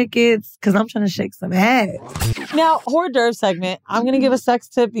 get your tickets because I'm trying to shake some ass. Now, hors d'oeuvre segment. I'm going to give a sex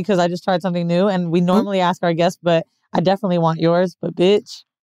tip because I just tried something new and we normally ask our guests, but I definitely want yours. But bitch,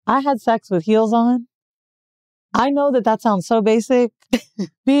 I had sex with heels on. I know that sounds so basic.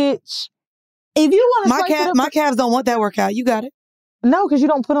 Bitch, if you want to my calves don't want that workout. You got it. No, because you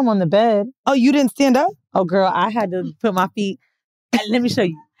don't put them on the bed. Oh, you didn't stand up? Oh, girl, I had to put my feet. And let me show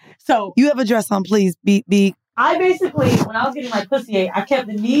you. So you have a dress on, please. Be. I basically, when I was getting my pussy ate, I kept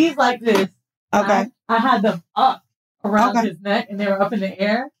the knees like this. Okay. I had them up around his neck, and they were up in the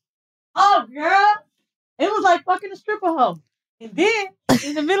air. Oh, girl, it was like fucking a stripper hoe. And then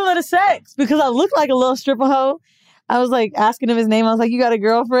in the middle of the sex, because I looked like a little stripper hoe, I was like asking him his name. I was like, "You got a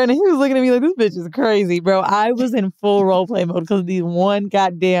girlfriend?" And he was looking at me like, "This bitch is crazy, bro." I was in full role play mode because of these one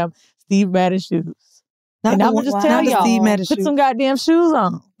goddamn Steve Madden shoes. And I'm gonna just tell y'all, put some goddamn shoes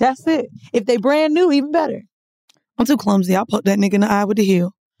on. That's it. If they brand new, even better. I'm too clumsy. I'll poke that nigga in the eye with the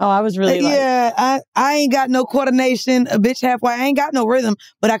heel. Oh, I was really I ain't got no coordination. A bitch halfway. I ain't got no rhythm,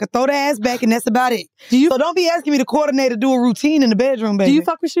 but I could throw the ass back and that's about it. So don't be asking me to coordinate or do a routine in the bedroom, baby. Do you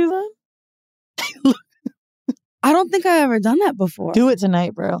fuck with shoes on? I don't think I've ever done that before. Do it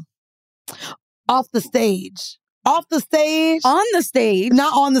tonight, bro. Off the stage. Off the stage. On the stage.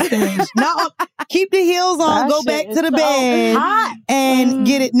 Not on the stage. Not on, keep the heels on. Go back to the bed and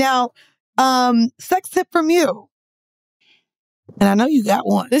get it. Now, sex tip from you. And I know you got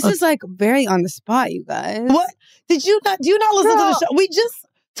one. This is like very on the spot, you guys. What? Do you not listen to the show? We just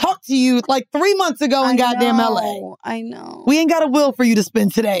talked to you like 3 months ago in goddamn LA. I know. We ain't got a wheel for you to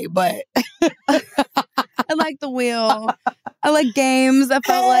spin today, but I like the wheel. I like games. I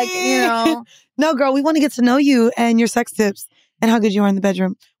felt like, No, girl, we want to get to know you and your sex tips and how good you are in the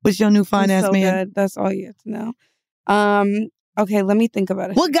bedroom with your new fine ass man. Good. That's all you have to know. Okay, let me think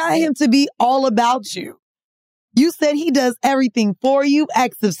about it. What got him to be all about you? You said he does everything for you,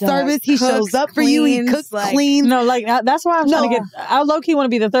 acts of service. He shows up for you. He cooks, cleans. No, like, that's why I'm trying to get... I low-key want to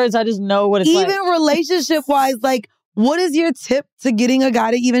be the third, so I just know what it's like. Even relationship-wise, like, what is your tip to getting a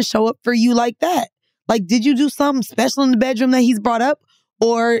guy to even show up for you like that? Like, did you do something special in the bedroom that he's brought up?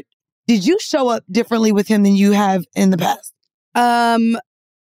 Or did you show up differently with him than you have in the past?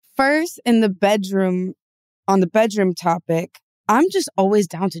 First, in the bedroom, on the bedroom topic, I'm just always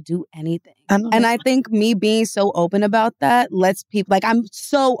down to do anything. And I think me being so open about that lets people, like, I'm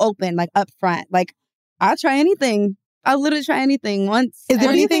so open, like, up front. Like, I'll try anything. I'll literally try anything once. Is there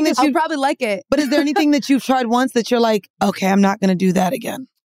anything that I'll probably like it. But is there anything that you've tried once that you're like, okay, I'm not going to do that again?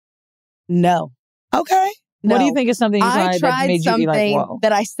 No. Okay. No. What do you think is something you tried that made you be like, whoa?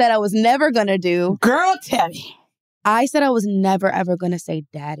 That I said I was never going to do. Girl, tell me. I said I was never, ever going to say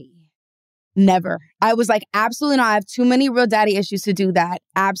daddy. Never. I was like, absolutely not. I have too many real daddy issues to do that.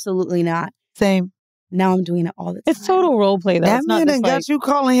 Absolutely not. Same. Now I'm doing it all the time. It's total role play, though. That man done got you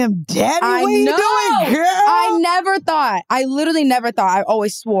calling him daddy? I what are you doing, girl? I never thought. I literally never thought. I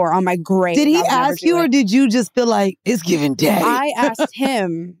always swore on my grave. Did he ask you or did you just feel like it's giving daddy? I asked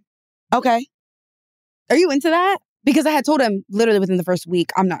him. Okay. Are you into that? Because I had told him literally within the first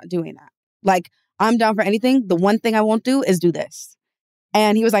week, I'm not doing that. Like, I'm down for anything. The one thing I won't do is do this.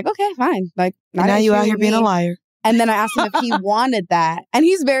 And he was like, okay, fine. Like, now you out here being a liar. And then I asked him if he wanted that. And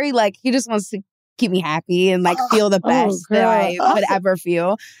he's very like, he just wants to keep me happy and like feel the best that I could ever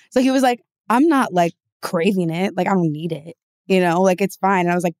feel. So he was like, I'm not like craving it. Like, I don't need it. You know, like, it's fine.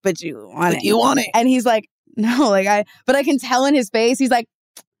 And I was like, but you want it. You want it. And he's like, no, like, but I can tell in his face, he's like,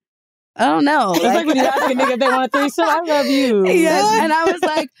 I don't know. It's like when you ask a nigga if they want a threesome, I love you. Yes. And I was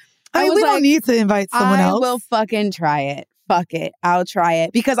like, we don't need to invite someone else. I will fucking try it. Fuck it. I'll try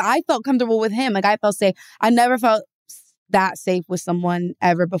it. Because I felt comfortable with him. Like, I felt safe. I never felt that safe with someone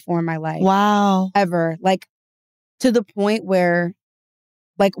ever before in my life. Wow. Ever. Like, to the point where,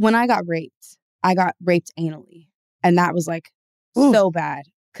 like, when I got raped anally. And that was, like, so bad.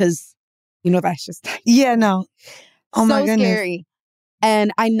 Because, you know, that's just... Yeah, no. Oh, my goodness. So scary.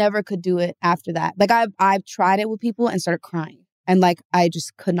 And I never could do it after that. Like, I've tried it with people and started crying. And, like, I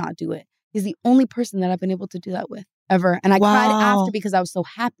just could not do it. He's the only person that I've been able to do that with. Ever. And I cried after because I was so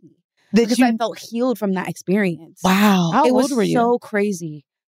happy. Because I felt healed from that experience. Wow. How old were you? It was so crazy.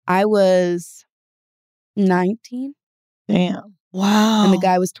 I was 19. Damn. Wow. And the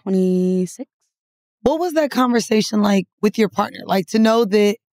guy was 26. What was that conversation like with your partner? Like, to know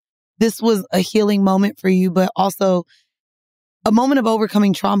that this was a healing moment for you, but also a moment of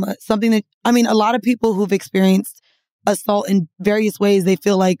overcoming trauma. Something that, I mean, a lot of people who've experienced assault in various ways, they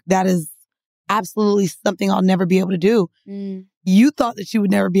feel like that is absolutely something I'll never be able to do. You thought that you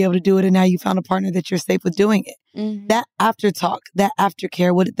would never be able to do it, and now you found a partner that you're safe with doing it. That after talk, that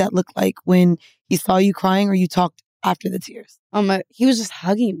aftercare, what did that look like when he saw you crying or you talked after the tears? He was just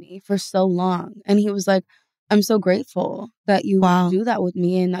hugging me for so long. And he was like, I'm so grateful that you do that with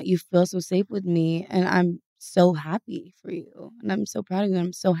me and that you feel so safe with me. And I'm so happy for you. And I'm so proud of you.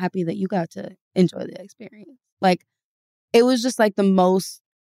 I'm so happy that you got to enjoy the experience. Like, it was just like the most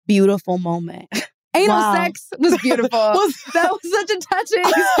beautiful moment. Anal sex was beautiful. That was such a touching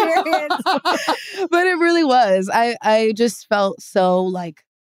experience. But it really was. I just felt so like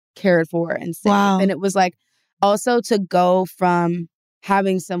cared for and safe. And it was like also to go from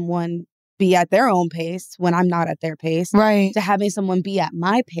having someone be at their own pace when I'm not at their pace, right, to having someone be at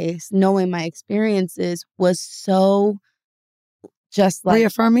my pace, knowing my experiences was so just like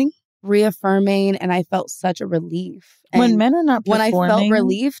reaffirming, and I felt such a relief. And when men are not performing, when I felt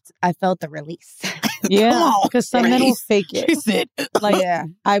relieved, I felt the release. Yeah, because some men will fake it. Like,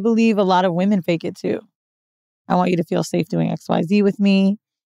 I believe a lot of women fake it too. I want you to feel safe doing XYZ with me.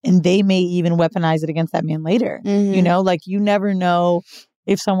 And they may even weaponize it against that man later. Mm-hmm. You know, like you never know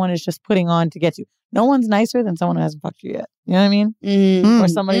if someone is just putting on to get you. No one's nicer than someone who hasn't fucked you yet. You know what I mean? Mm-hmm. Or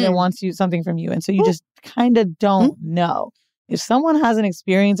somebody that wants you something from you. And so you just kind of don't know. If someone has an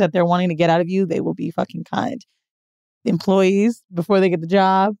experience that they're wanting to get out of you, they will be fucking kind. Employees, before they get the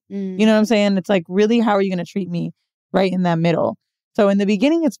job. You know what I'm saying? It's like, really, how are you going to treat me right in that middle? So in the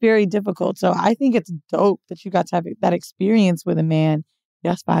beginning, it's very difficult. So I think it's dope that you got to have that experience with a man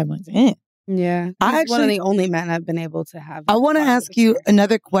just 5 months in. Yeah. He's one of the only men I've been able to have. I want to ask you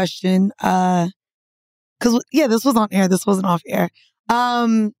another question. Because, this was on air. This wasn't off air.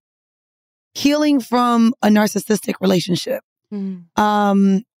 Healing from a narcissistic relationship.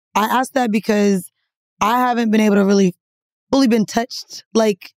 I asked that because I haven't been able to really fully been touched.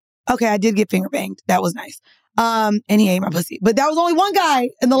 Like, okay, I did get finger banged. That was nice. And he ate my pussy. But that was only one guy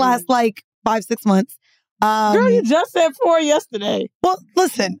in the last 5-6 months. Girl, you just said 4 yesterday. Well,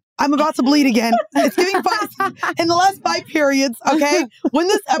 listen, I'm about to bleed again. It's giving 5 in the last 5 periods, okay? When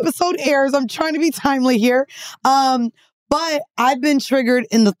this episode airs, I'm trying to be timely here. But I've been triggered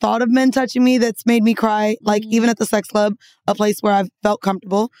in the thought of men touching me that's made me cry, like even at the sex club, a place where I've felt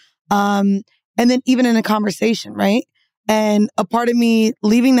comfortable. And then even in a conversation, right? And a part of me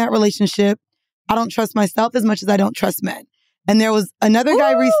leaving that relationship, I don't trust myself as much as I don't trust men. And there was another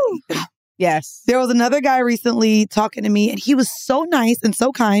guy recently. Yes. There was another guy recently talking to me, and he was so nice and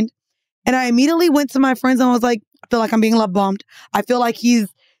so kind. And I immediately went to my friends and I was like, I feel like I'm being love bombed. I feel like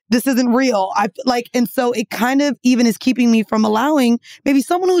this isn't real. And so it kind of even is keeping me from allowing maybe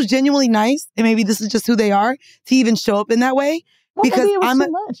someone who's genuinely nice, and maybe this is just who they are, to even show up in that way. Well, because maybe it was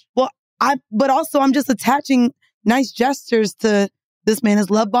too much. But also I'm just attaching nice gestures to this man is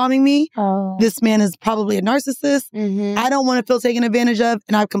love bombing me. Oh. This man is probably a narcissist. Mm-hmm. I don't want to feel taken advantage of,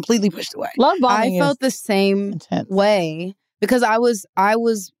 and I've completely pushed away. Love bombing. I felt the same way because I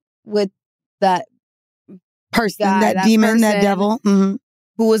was with that person, that demon, that devil, who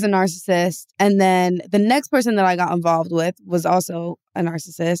was a narcissist, and then the next person that I got involved with was also a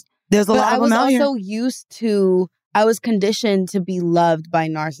narcissist. There's a lot of them out here. I was conditioned to be loved by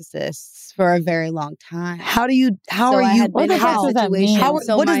narcissists for a very long time. What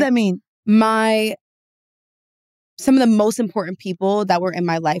does that mean? Some of the most important people that were in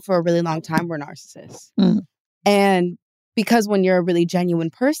my life for a really long time were narcissists. And because when you're a really genuine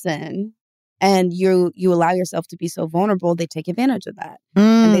person and you allow yourself to be so vulnerable, they take advantage of that.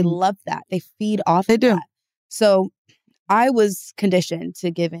 And they love that. They feed off of that. So I was conditioned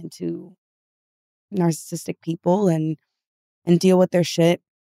to give into narcissistic people and deal with their shit.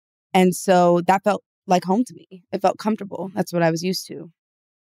 And so that felt like home to me. It felt comfortable. That's what I was used to.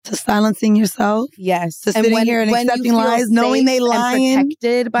 To silencing yourself? Yes. To sitting here and accepting lies, knowing they lying. And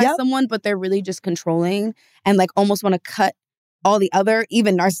protected by someone, but they're really just controlling and like almost want to cut all the other,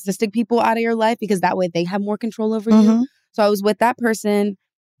 even narcissistic people out of your life because that way they have more control over you. So I was with that person.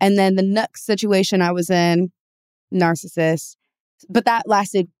 And then the next situation I was in, narcissist. But that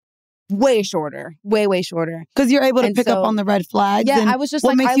lasted way shorter, way shorter. Because you're able to pick up on the red flags. Yeah, I was just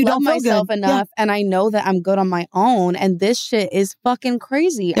like, I love myself enough and I know that I'm good on my own and this shit is fucking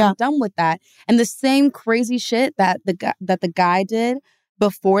crazy. I'm done with that. And the same crazy shit that the guy did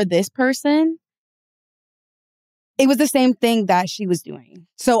before this person, it was the same thing that she was doing.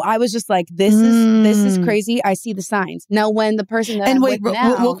 So I was just like, this is crazy. I see the signs. Now when the person that I'm with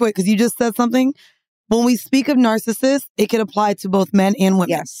now... real quick, because you just said something. When we speak of narcissists, it can apply to both men and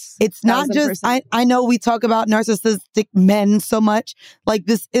women. Yes. It's not just, I know we talk about narcissistic men so much. Like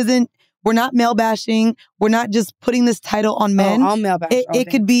we're not male bashing. We're not just putting this title on men. I'll male bash. It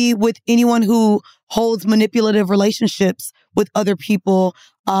could be with anyone who holds manipulative relationships with other people.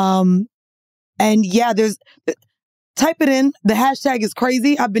 And yeah, Type it in. The hashtag is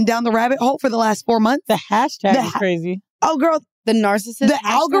crazy. I've been down the rabbit hole for the last 4 months. The hashtag is crazy. Oh, girl. The narcissist The hashtag?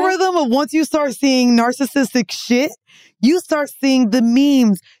 algorithm of once you start seeing narcissistic shit, you start seeing the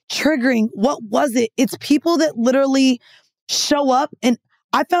memes triggering. What was it? It's people that literally show up. And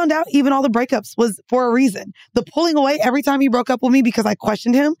I found out even all the breakups was for a reason. The pulling away every time he broke up with me because I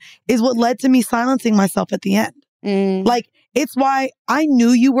questioned him is what led to me silencing myself at the end. Like, it's why I knew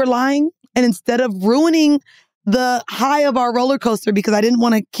you were lying. And instead of ruining the high of our roller coaster because I didn't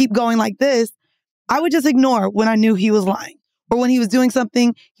want to keep going like this, I would just ignore when I knew he was lying or when he was doing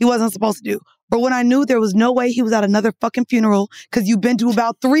something he wasn't supposed to do. Or when I knew there was no way he was at another fucking funeral because you've been to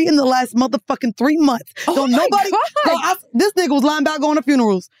about 3 in the last motherfucking 3 months. So nobody, this nigga was lying about going to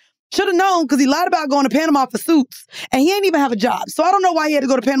funerals. Should have known because he lied about going to Panama for suits. And he ain't even have a job. So I don't know why he had to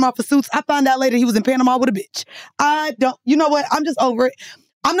go to Panama for suits. I found out later he was in Panama with a bitch. You know what? I'm just over it.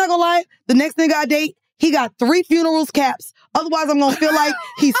 I'm not gonna lie. The next nigga I date, he got 3 funerals caps. Otherwise, I'm going to feel like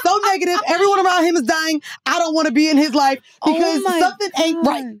he's so negative. Everyone around him is dying. I don't want to be in his life because something ain't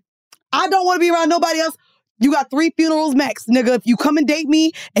right. I don't want to be around nobody else. You got 3 funerals max, nigga. If you come and date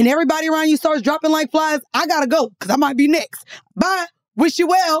me and everybody around you starts dropping like flies, I got to go because I might be next. Bye. Wish you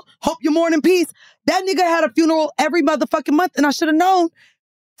well. Hope you mourn in peace. That nigga had a funeral every motherfucking month and I should have known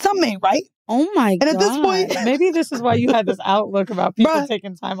something ain't right. Oh my God. And at this point, maybe this is why you had this outlook about people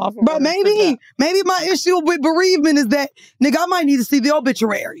taking time off. But maybe my issue with bereavement is that, nigga, I might need to see the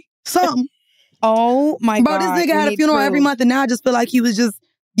obituary. Something. Oh my God. Bro, this nigga had a funeral every month and now I just feel like he was just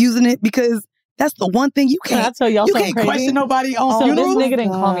using it because that's the one thing you can't. Can I tell y'all something crazy? Question nobody on so funerals. This nigga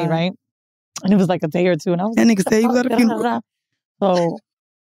didn't call me, right? And it was like a day or two, and I was that nigga said he was at a funeral. So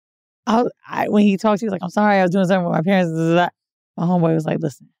when he talked, he was like, "I'm sorry, I was doing something with my parents." My homeboy was like,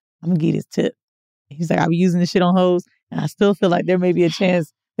 "Listen, I'm gonna give you this tip." He's like, "I be using this shit on hoes, and I still feel like there may be a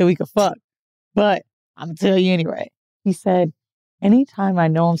chance that we could fuck, but I'm gonna tell you anyway." He said, "Anytime I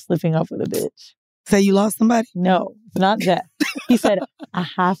know I'm slipping up with a bitch." Say you lost somebody? No, not that. He said, I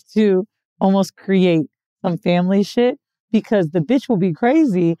have to almost create some family shit because the bitch will be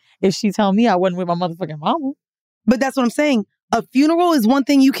crazy if she tell me I wasn't with my motherfucking mama. But that's what I'm saying. A funeral is one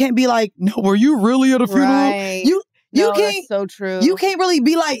thing you can't be like, no, were you really at a funeral? Right. You can't. That's so true. You can't really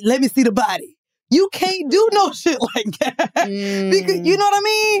be like, let me see the body. You can't do no shit like that. Because you know what I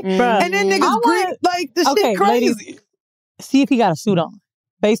mean? And then niggas like the shit crazy. Ladies, see if he got a suit on.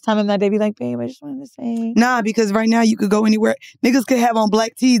 FaceTime him that day, be like, babe, I just wanted to say. Nah, because right now you could go anywhere. Niggas could have on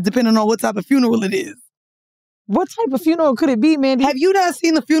black tees depending on what type of funeral it is. What type of funeral could it be, Mandy? Have you not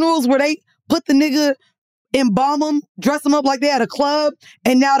seen the funerals where they put the nigga, embalm him, dress him up like they at a club,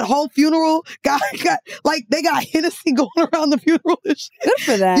 and now the whole funeral got like they got Hennessy going around the funeral and shit? Good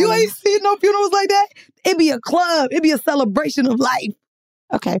for them. You ain't seen no funerals like that? It be a club. It be a celebration of life.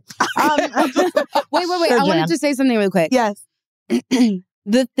 Okay. Wait. Sure, I wanted to say something really quick. Yes.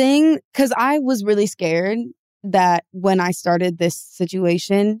 The thing, because I was really scared that when I started this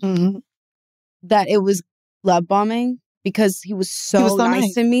situation, that it was love bombing because he was so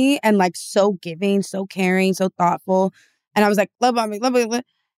nice to me and like so giving, so caring, so thoughtful. And I was like, love bombing.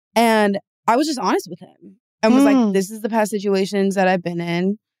 And I was just honest with him. I was like, this is the past situations that I've been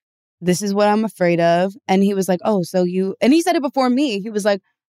in. This is what I'm afraid of. And he was like, oh, so you, and he said it before me. He was like,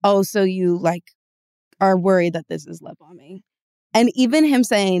 oh, so you like are worried that this is love bombing. And even him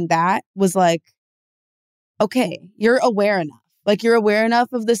saying that was like, okay, you're aware enough. Like, you're aware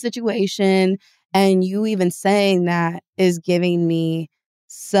enough of the situation. And you even saying that is giving me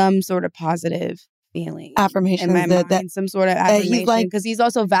some sort of positive feeling. Affirmation. In my mind, some sort of affirmation. Because he's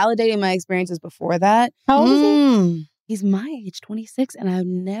also validating my experiences before that. How old is he? He's my age, 26. And I've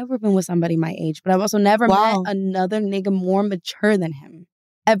never been with somebody my age. But I've also never met another nigga more mature than him.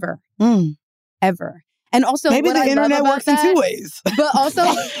 Ever. Ever. And also, maybe the internet works in 2 ways. But also,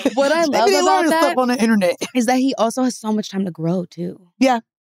 what I love about that stuff on the internet is that he also has so much time to grow too. Yeah,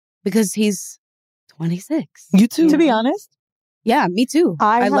 because he's 26. You too. To be honest, yeah, me too.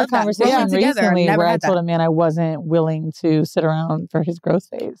 I had love a conversation recently where I told that. a man I wasn't willing to sit around for his growth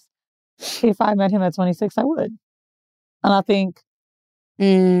phase. If I met him at 26, I would. And I think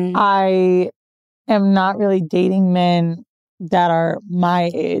I am not really dating men that are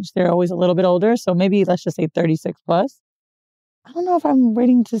my age. They're always a little bit older. So maybe let's just say 36 plus. I don't know if I'm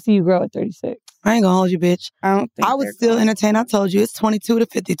waiting to see you grow at 36. I ain't gonna hold you, bitch. I would still entertain. I told you it's 22 to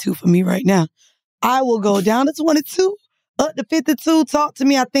 52 for me right now. I will go down to 22, up to 52. Talk to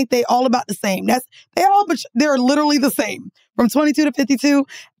me. I think they all about the same. They're literally the same. From 22 to 52.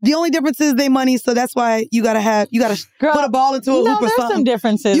 The only difference is they money. So that's why you gotta put a ball into a loop or something. There's some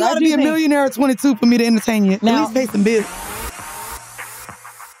differences. You gotta be a millionaire at 22 for me to entertain you. Now, at least pay some bills.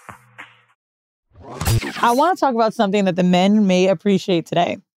 I want to talk about something that the men may appreciate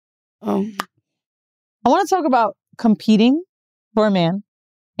today. Oh. I want to talk about competing for a man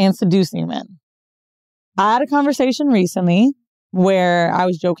and seducing men. I had a conversation recently where I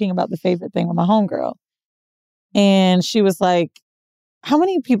was joking about the favorite thing with my homegirl. And she was like, how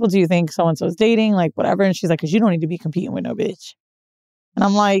many people do you think so-and-so is dating? Like, whatever. And she's like, because you don't need to be competing with no bitch. And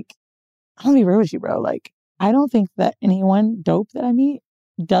I'm like, I'm going to be real with you, bro. Like, I don't think that anyone dope that I meet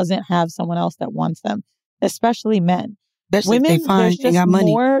doesn't have someone else that wants them, especially men. Especially women, if they find there's they just got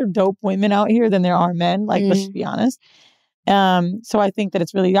money. more dope women out here than there are men. Like, let's just be honest. So I think that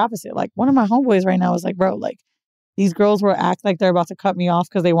it's really the opposite. Like, one of my homeboys right now is like, bro, like, these girls will act like they're about to cut me off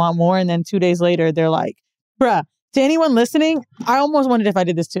because they want more. And then 2 days later, they're like, bruh, to anyone listening, I almost wondered if I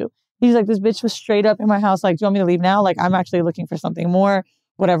did this too. He's like, this bitch was straight up in my house. Like, do you want me to leave now? Like, I'm actually looking for something more,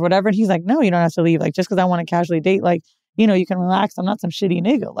 whatever. And he's like, no, you don't have to leave. Like, just because I want to casually date, like, you know, you can relax. I'm not some shitty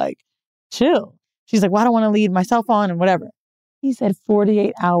nigga. Like, chill. She's like, well, I don't want to lead myself on and whatever. He said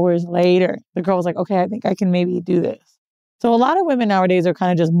 48 hours later, the girl was like, okay, I think I can maybe do this. So a lot of women nowadays are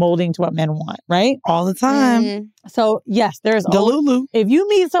kind of just molding to what men want, right? All the time. So yes, there's Delulu. if you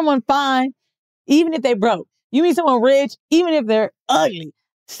meet someone fine, even if they broke, you meet someone rich, even if they're ugly,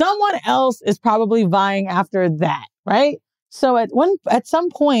 someone else is probably vying after that, right? So at some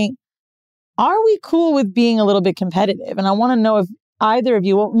point, are we cool with being a little bit competitive? And I want to know if either of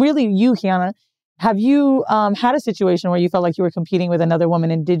you, well, really you, Kiana, have you had a situation where you felt like you were competing with another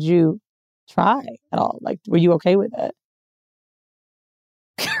woman, and did you try at all? Like, were you okay with it?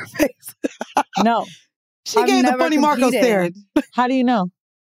 Her face. No. She gave the funny Marco stare. How do you know?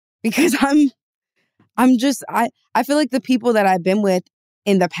 Because I'm just, I feel like the people that I've been with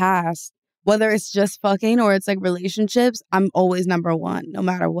in the past, whether it's just fucking or it's like relationships, I'm always number one, no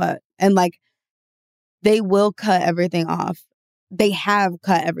matter what. And like, they will cut everything off. They have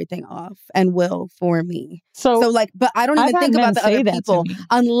cut everything off and will for me. So like, but I don't even think about the other people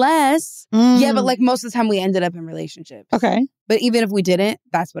unless, yeah, but like most of the time we ended up in relationships. Okay. But even if we didn't,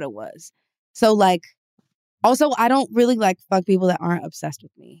 that's what it was. So like, also, I don't really like fuck people that aren't obsessed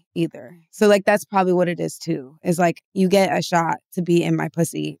with me either. So like, that's probably what it is too. Is like, you get a shot to be in my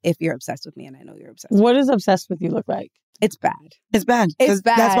pussy if you're obsessed with me and I know you're obsessed. What does obsessed with you look like? It's bad. It's bad. It's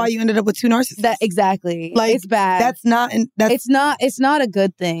bad. That's why you ended up with two narcissists. Exactly. Like, it's bad. That's not. It's not a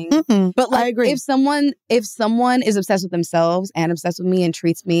good thing. But like, I agree. if someone is obsessed with themselves and obsessed with me and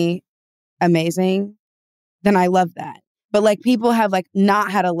treats me amazing, then I love that. But like, people have like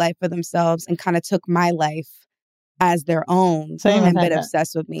not had a life for themselves and kind of took my life as their own and been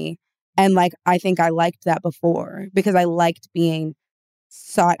obsessed with me. And like, I think I liked that before because I liked being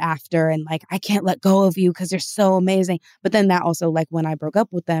sought after and like, I can't let go of you because you're so amazing. But then that also, like, when I broke up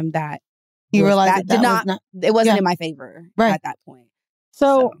with them, that you realized that it wasn't in my favor at that point.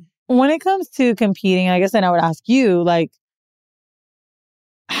 So when it comes to competing, I guess then I would ask you, like,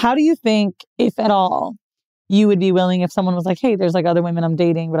 how do you think, if at all, you would be willing if someone was like, hey, there's like other women I'm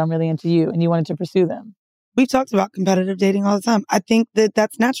dating, but I'm really into you, and you wanted to pursue them? We've talked about competitive dating all the time. I think that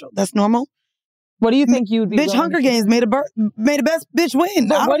that's natural. That's normal. What do you think you'd be Bitch, Hunger Games made a best bitch win.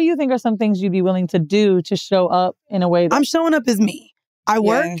 But what do you think are some things you'd be willing to do to show up in a way that... I'm showing up as me. I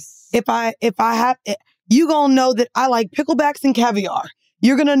work. Yes. If I have... You gonna know that I like picklebacks and caviar.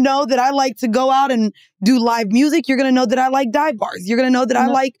 You're gonna know that I like to go out and do live music. You're gonna know that I like dive bars. You're gonna know that I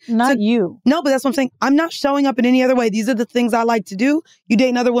like... you. No, but that's what I'm saying. I'm not showing up in any other way. These are the things I like to do. You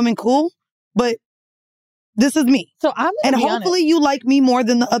dating other women, cool. But... this is me. So I'm and hopefully honest. You like me more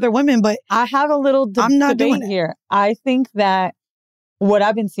than the other women, but I have a little I'm not debate doing it here. I think that what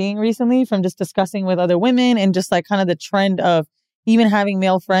I've been seeing recently from just discussing with other women and just like kind of the trend of even having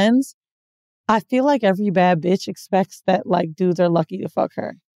male friends, I feel like every bad bitch expects that like dudes are lucky to fuck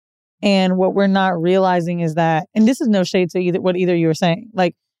her. And what we're not realizing is that, and this is no shade to what either you were saying,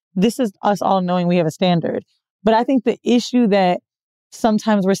 like this is us all knowing we have a standard. But I think the issue that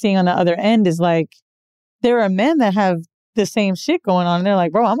sometimes we're seeing on the other end is like, there are men that have the same shit going on. And they're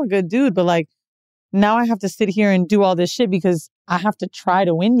like, bro, I'm a good dude. But like, now I have to sit here and do all this shit because I have to try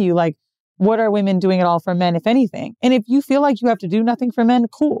to win you. Like, what are women doing at all for men, if anything? And if you feel like you have to do nothing for men,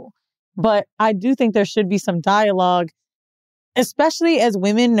 cool. But I do think there should be some dialogue, especially as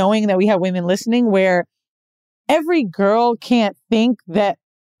women, knowing that we have women listening, where every girl can't think that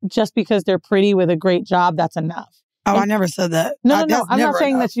just because they're pretty with a great job, that's enough. Oh, I never said that. No. I'm not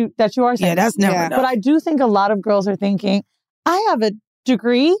saying enough. that you are saying. Yeah, that's never enough. But I do think a lot of girls are thinking, I have a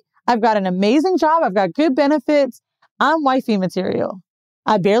degree. I've got an amazing job. I've got good benefits. I'm wifey material.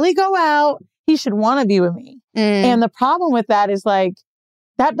 I barely go out. He should want to be with me. And the problem with that is like,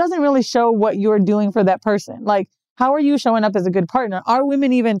 that doesn't really show what you're doing for that person. Like, how are you showing up as a good partner? Are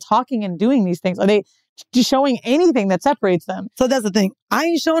women even talking and doing these things? Are they showing anything that separates them. So that's the thing. I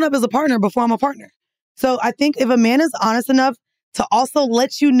ain't showing up as a partner before I'm a partner. So I think if a man is honest enough to also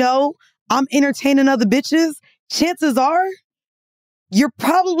let you know I'm entertaining other bitches, chances are you're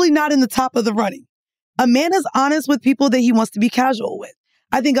probably not in the top of the running. A man is honest with people that he wants to be casual with.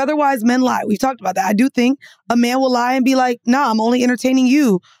 I think otherwise men lie. We've talked about that. I do think a man will lie and be like, nah, I'm only entertaining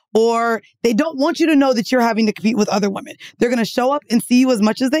you. Or they don't want you to know that you're having to compete with other women. They're going to show up and see you as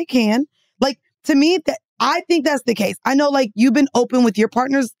much as they can. Like, to me, I think that's the case. I know, like, you've been open with your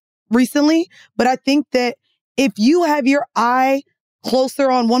partners recently, but I think that if you have your eye closer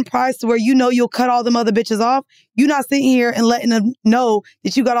on one prize to where you know you'll cut all them other bitches off, you're not sitting here and letting them know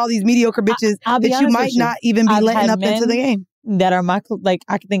that you got all these mediocre bitches that you might not even be letting up into the game. That are like,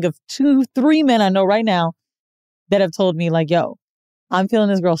 I can think of 2-3 men I know right now that have told me, like, yo, I'm feeling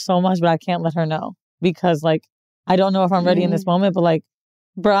this girl so much, but I can't let her know because, like, I don't know if I'm ready in this moment, but, like,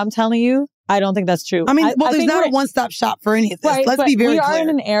 bro, I'm telling you, I don't think that's true. I mean, there's not a one-stop shop for any of this. Right, Let's be very clear. We are in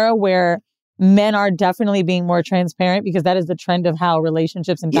an era where men are definitely being more transparent because that is the trend of how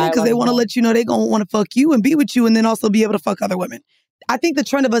relationships and dialogue. Yeah, because they want to let you know they're going to want to fuck you and be with you and then also be able to fuck other women. I think the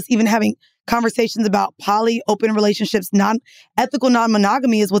trend of us even having conversations about poly, open relationships, ethical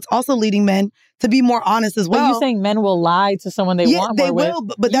non-monogamy is what's also leading men to be more honest as well. But you're saying men will lie to someone they want more with. Yeah, they will,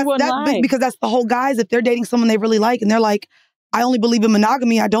 but that's because that's the whole guys. If they're dating someone they really like and they're like, I only believe in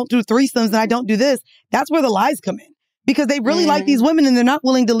monogamy, I don't do threesomes, and I don't do this, that's where the lies come in. Because they really like these women and they're not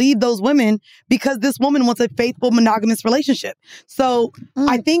willing to leave those women because this woman wants a faithful monogamous relationship. So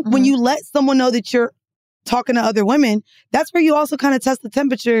I think when you let someone know that you're talking to other women, that's where you also kind of test the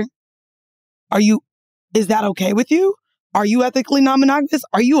temperature. Is that okay with you? Are you ethically non-monogamous?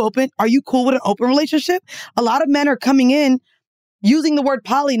 Are you open? Are you cool with an open relationship? A lot of men are coming in using the word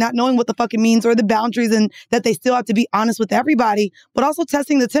poly, not knowing what the fuck it means or the boundaries and that they still have to be honest with everybody, but also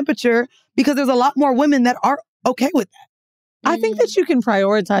testing the temperature because there's a lot more women that are okay with that. I think that you can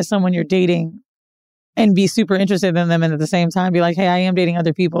prioritize someone you're dating and be super interested in them and at the same time be like, hey, I am dating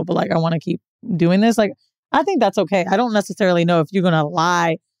other people, but like, I want to keep doing this. Like, I think that's okay. I don't necessarily know if you're going to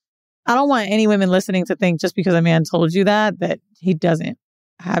lie. I don't want any women listening to think just because a man told you that he doesn't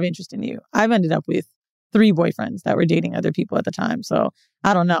have interest in you. I've ended up with 3 boyfriends that were dating other people at the time. So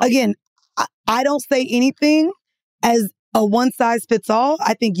I don't know. Again, I don't say anything as a one size fits all.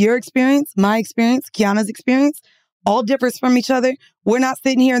 I think your experience, my experience, Kiana's experience, all differs from each other. We're not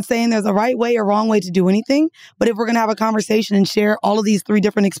sitting here and saying there's a right way or wrong way to do anything. But if we're going to have a conversation and share all of these 3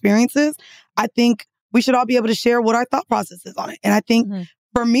 different experiences, I think we should all be able to share what our thought process is on it. And I think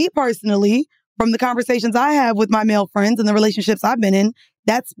for me personally, from the conversations I have with my male friends and the relationships I've been in,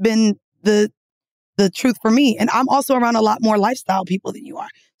 that's been the truth for me. And I'm also around a lot more lifestyle people than you are.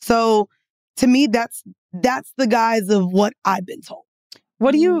 So to me, that's the guise of what I've been told.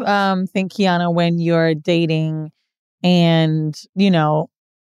 What do you think, Kiana, when you're dating and, you know,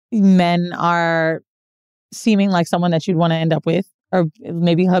 men are seeming like someone that you'd want to end up with, or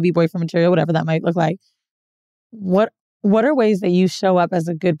maybe hubby, boyfriend material, whatever that might look like? What are ways that you show up as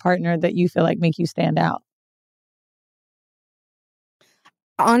a good partner that you feel like make you stand out?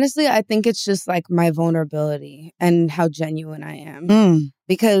 Honestly, I think it's just like my vulnerability and how genuine I am.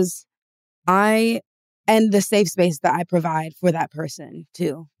 Because and the safe space that I provide for that person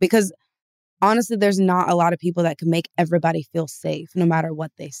too. Because honestly, there's not a lot of people that can make everybody feel safe no matter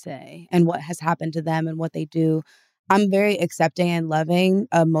what they say and what has happened to them and what they do. I'm very accepting and loving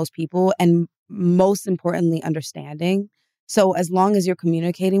of most people and most importantly, understanding. So as long as you're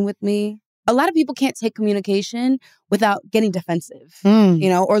communicating with me, a lot of people can't take communication without getting defensive, you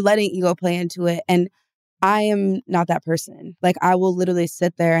know, or letting ego play into it. And I am not that person. Like, I will literally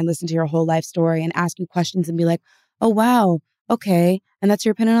sit there and listen to your whole life story and ask you questions and be like, oh, wow, okay. And that's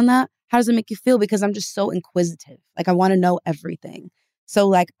your opinion on that? How does it make you feel? Because I'm just so inquisitive. Like, I want to know everything. So,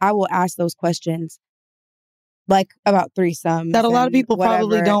 like, I will ask those questions, like, about threesomes. That a lot of people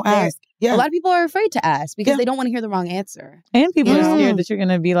probably don't ask. Yeah. A lot of people are afraid to ask because they don't want to hear the wrong answer. And people are scared that you're going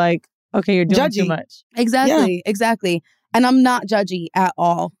to be like, okay, you're doing too much. Exactly. And I'm not judgy at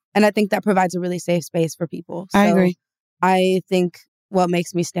all. And I think that provides a really safe space for people. So I agree. I think what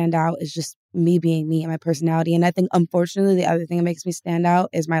makes me stand out is just me being me and my personality. And I think, unfortunately, the other thing that makes me stand out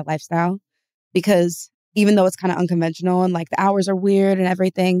is my lifestyle. Because even though it's kind of unconventional and like the hours are weird and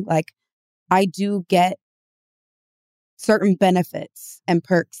everything, like I do get certain benefits and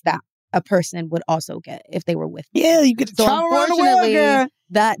perks that a person would also get if they were with me. Yeah, you get to travel around the world, girl.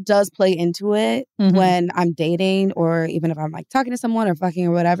 That does play into it when I'm dating, or even if I'm like talking to someone or fucking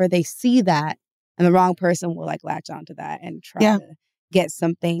or whatever. They see that and the wrong person will like latch onto that and try to get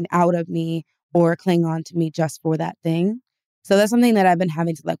something out of me or cling on to me just for that thing. So that's something that I've been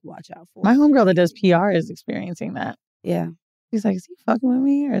having to like watch out for. My homegirl that does PR is experiencing that. Yeah. She's like, is he fucking with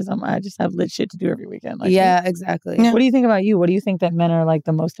me? Or is I just have lit shit to do every weekend? Like, yeah, exactly. What do you think about you? What do you think that men are like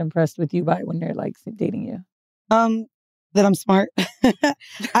the most impressed with you by when they're like dating you? That I'm smart.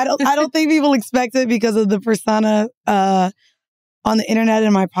 I don't think people expect it because of the persona on the internet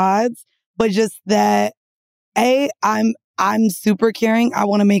and my pods, but just that I'm super caring. I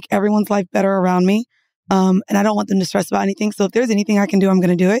want to make everyone's life better around me. And I don't want them to stress about anything. So if there's anything I can do, I'm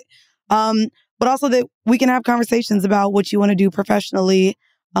going to do it. But also that we can have conversations about what you want to do professionally,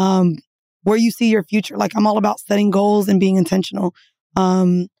 where you see your future. Like I'm all about setting goals and being intentional,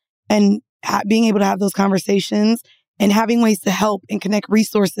 and being able to have those conversations and having ways to help and connect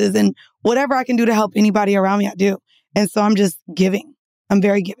resources and whatever I can do to help anybody around me, I do. And so I'm just giving. I'm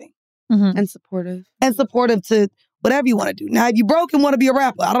very giving. Mm-hmm. And supportive. And supportive to whatever you want to do. Now, if you broke and want to be a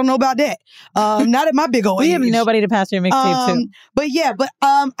rapper, I don't know about that. Not at my big old age. We have nobody to pass your mixtape to. But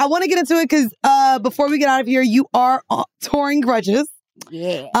I want to get into it because before we get out of here, you are touring Grudges.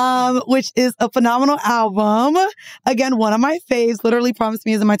 Yeah. Which is a phenomenal album. Again, one of my faves. Literally Promise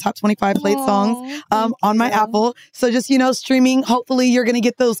Me is in my top 25 played songs on my Apple. So just, streaming, hopefully you're going to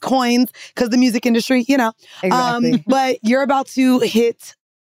get those coins because the music industry, Exactly. But you're about to hit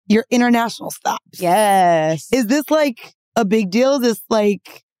your international stops. Yes. Is this like a big deal? Is this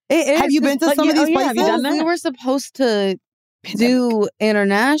like, have you been to some of these places? Have you done that? We were supposed to do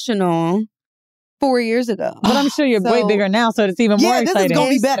international 4 years ago. But I'm sure you're way bigger now, so it's even more exciting. This is going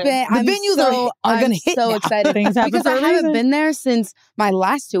to be better. The venues are going to hit so now. excited Things happen because for a I haven't reason. been there since my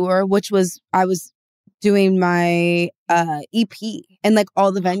last tour, which was I was doing my EP, and like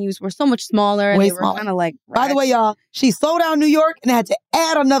all the venues were so much smaller, and Way they were smaller. kind of like. By the way, y'all, she sold out New York and had to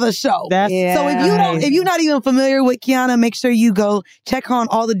add another show. That's So if you're not even familiar with Kiana, make sure you go check her on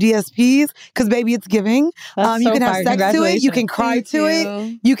all the DSPs because baby, it's giving. That's You so can have fire. sex to it. You Congratulations. can cry to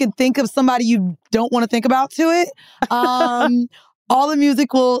it. You can think of somebody you don't want to think about to it. All the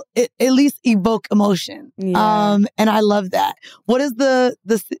music will at least evoke emotion. Yeah. And I love that. What is the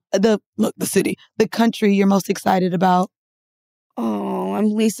city, the country you're most excited about? Oh,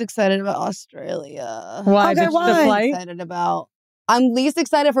 I'm least excited about Australia. Why? Okay, The why? flight? I'm least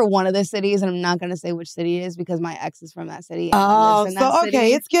excited for one of the cities, and I'm not going to say which city it is because my ex is from that city. And Oh, lives in that city.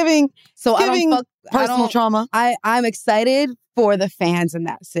 okay, it's giving personal trauma. I'm excited for the fans in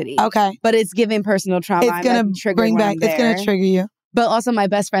that city. Okay, but it's giving personal trauma. it's gonna bring back. It's gonna trigger you. But also, my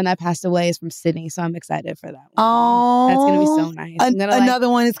best friend that passed away is from Sydney, so I'm excited for that one. Oh, that's gonna be so nice. I'm gonna, another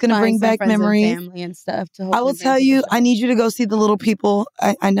one. It's gonna bring back memories, family and stuff. I will tell you, I need you to go see the Little People.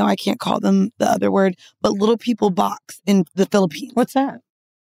 I know I can't call them the other word, but Little People box in the Philippines. What's that?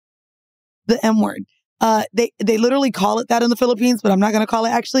 The M word. They literally call it that in the Philippines, but I'm not gonna call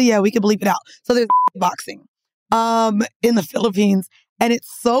it. Actually, yeah, we can bleep it out. So there's boxing, in the Philippines, and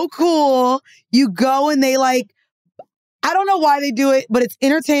it's so cool. You go and they like. I don't know why they do it, but it's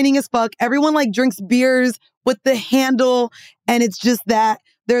entertaining as fuck. Everyone like drinks beers with the handle, and it's just that.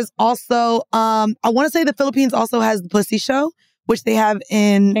 There's also, I want to say the Philippines also has the pussy show, which they have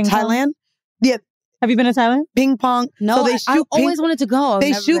in Thailand. Yeah. Have you been to Thailand? Ping pong. No, so they I always wanted to go.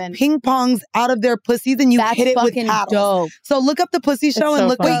 They shoot ping pongs out of their pussies and you hit it with paddles. Dope. So look up the pussy show and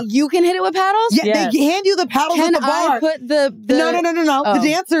look up. Wait, you can hit it with paddles? Yeah, they hand you the paddles at the bar. Can I put the... No. Oh. The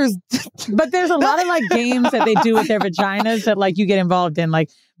dancers. But there's a lot of like games that they do with their vaginas that like you get involved in. Like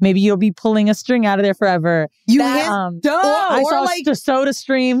maybe you'll be pulling a string out of there forever. I saw like the Soda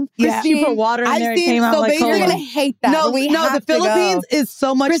Stream. Yeah. You put water in there. It came out like you're gonna hate that. No, the Philippines is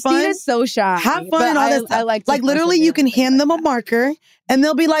so much fun. Christina's so shy. Have fun and all that stuff. I like literally, you can hand them a marker and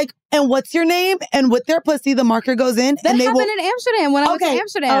they'll be like, "And what's your name?" And with their pussy, the marker goes in. That and they happened in Amsterdam when I went to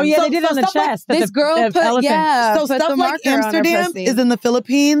Amsterdam. Oh yeah, they did it on the chest. This girl put So stuff like Amsterdam is in the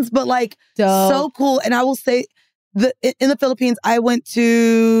Philippines, but like so cool. And I will say, in the Philippines, I went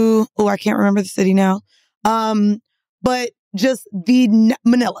to I can't remember the city now, but just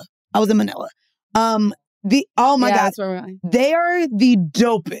Manila. I was in Manila. God, that's where we're going. They are the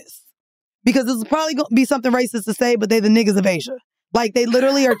dopest because this is probably going to be something racist to say, but they the niggas of Asia. Like they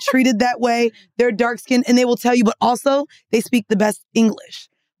literally are treated that way. They're dark skinned and they will tell you, but also they speak the best English.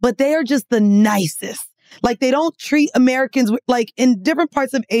 But they are just the nicest. Like they don't treat Americans like in different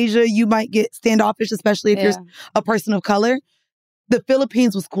parts of Asia. You might get standoffish, especially if you're a person of color. The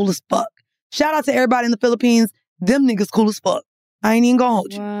Philippines was cool as fuck. Shout out to everybody in the Philippines. Them niggas cool as fuck. I ain't even gonna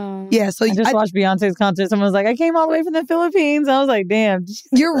hold you. Wow. Yeah, so I just watched Beyonce's concert. Someone was like, "I came all the way from the Philippines." I was like, "Damn,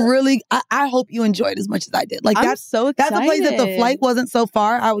 you're really." I hope you enjoyed as much as I did. Like I'm so excited. That's a place that the flight wasn't so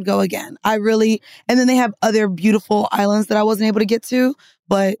far. I would go again. And then they have other beautiful islands that I wasn't able to get to.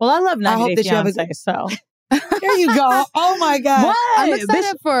 But well, I love 90 I hope Day that you have Fiancé, so There you go. Oh my God. What? I'm excited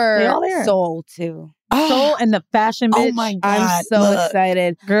They all for there. Soul too. Soul and the fashion bitch. Oh my God. I'm so look.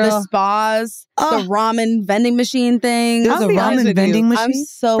 excited. Girl. The spas, the ramen vending machine thing. There's I'll a be honest ramen with vending you. I'm machine.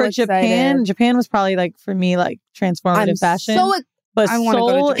 so For excited. Japan was probably like for me like transformative I'm fashion. so but I wanna go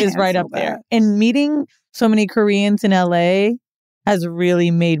to Seoul Japan is right so up there. bad. And meeting so many Koreans in LA has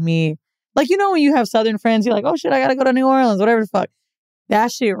really made me like, you know, when you have Southern friends, you're like, oh shit, I gotta go to New Orleans, whatever the fuck. That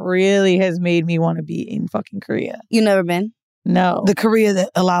shit really has made me want to be in fucking Korea. You never been? No. The Korea that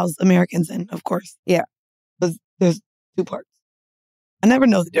allows Americans in, of course. Yeah. But there's two parts. I never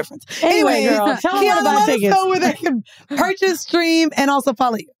know the difference. Anyway, Anyways, girl, tell them Kiana, about let us tickets. know where they can purchase, stream, and also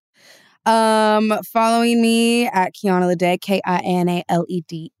follow you. Following me at Kiana Lede,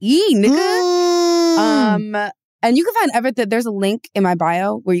 KIANALEDE, nigga. And you can find everything. There's a link in my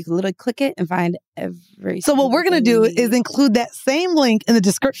bio where you can literally click it and find every. So what we're going to do is include that same link in the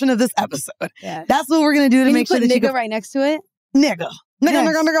description of this episode. Yes. That's what we're going to do to Can make you sure put that you nigga can... right next to it? Nigga.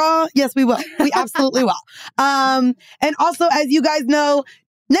 Nigga. Yes, we will. We absolutely will. And also, as you guys know,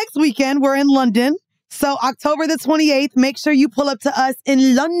 next weekend we're in London. So October the 28th, make sure you pull up to us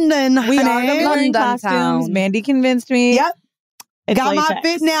in London. We honey. are going to be wearing London costumes. town. Mandy convinced me. Yep. It's Got my latex.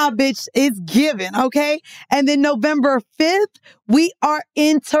 fit now, bitch. It's given, okay? And then November 5th, we are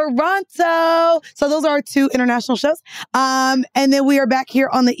in Toronto. So those are our two international shows. And then we are back here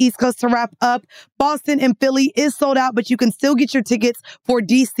on the East Coast to wrap up. Boston and Philly is sold out, but you can still get your tickets for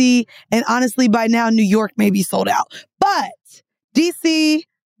DC. And honestly, by now, New York may be sold out. But DC,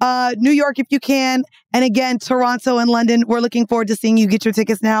 New York, if you can. And again, Toronto and London. We're looking forward to seeing you. Get your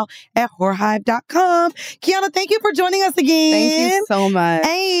tickets now at whorehive.com. Kiana, thank you for joining us again. Thank you so much.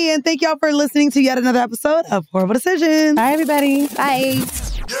 Hey, and thank y'all for listening to yet another episode of Horrible Decisions. Bye, everybody. Bye.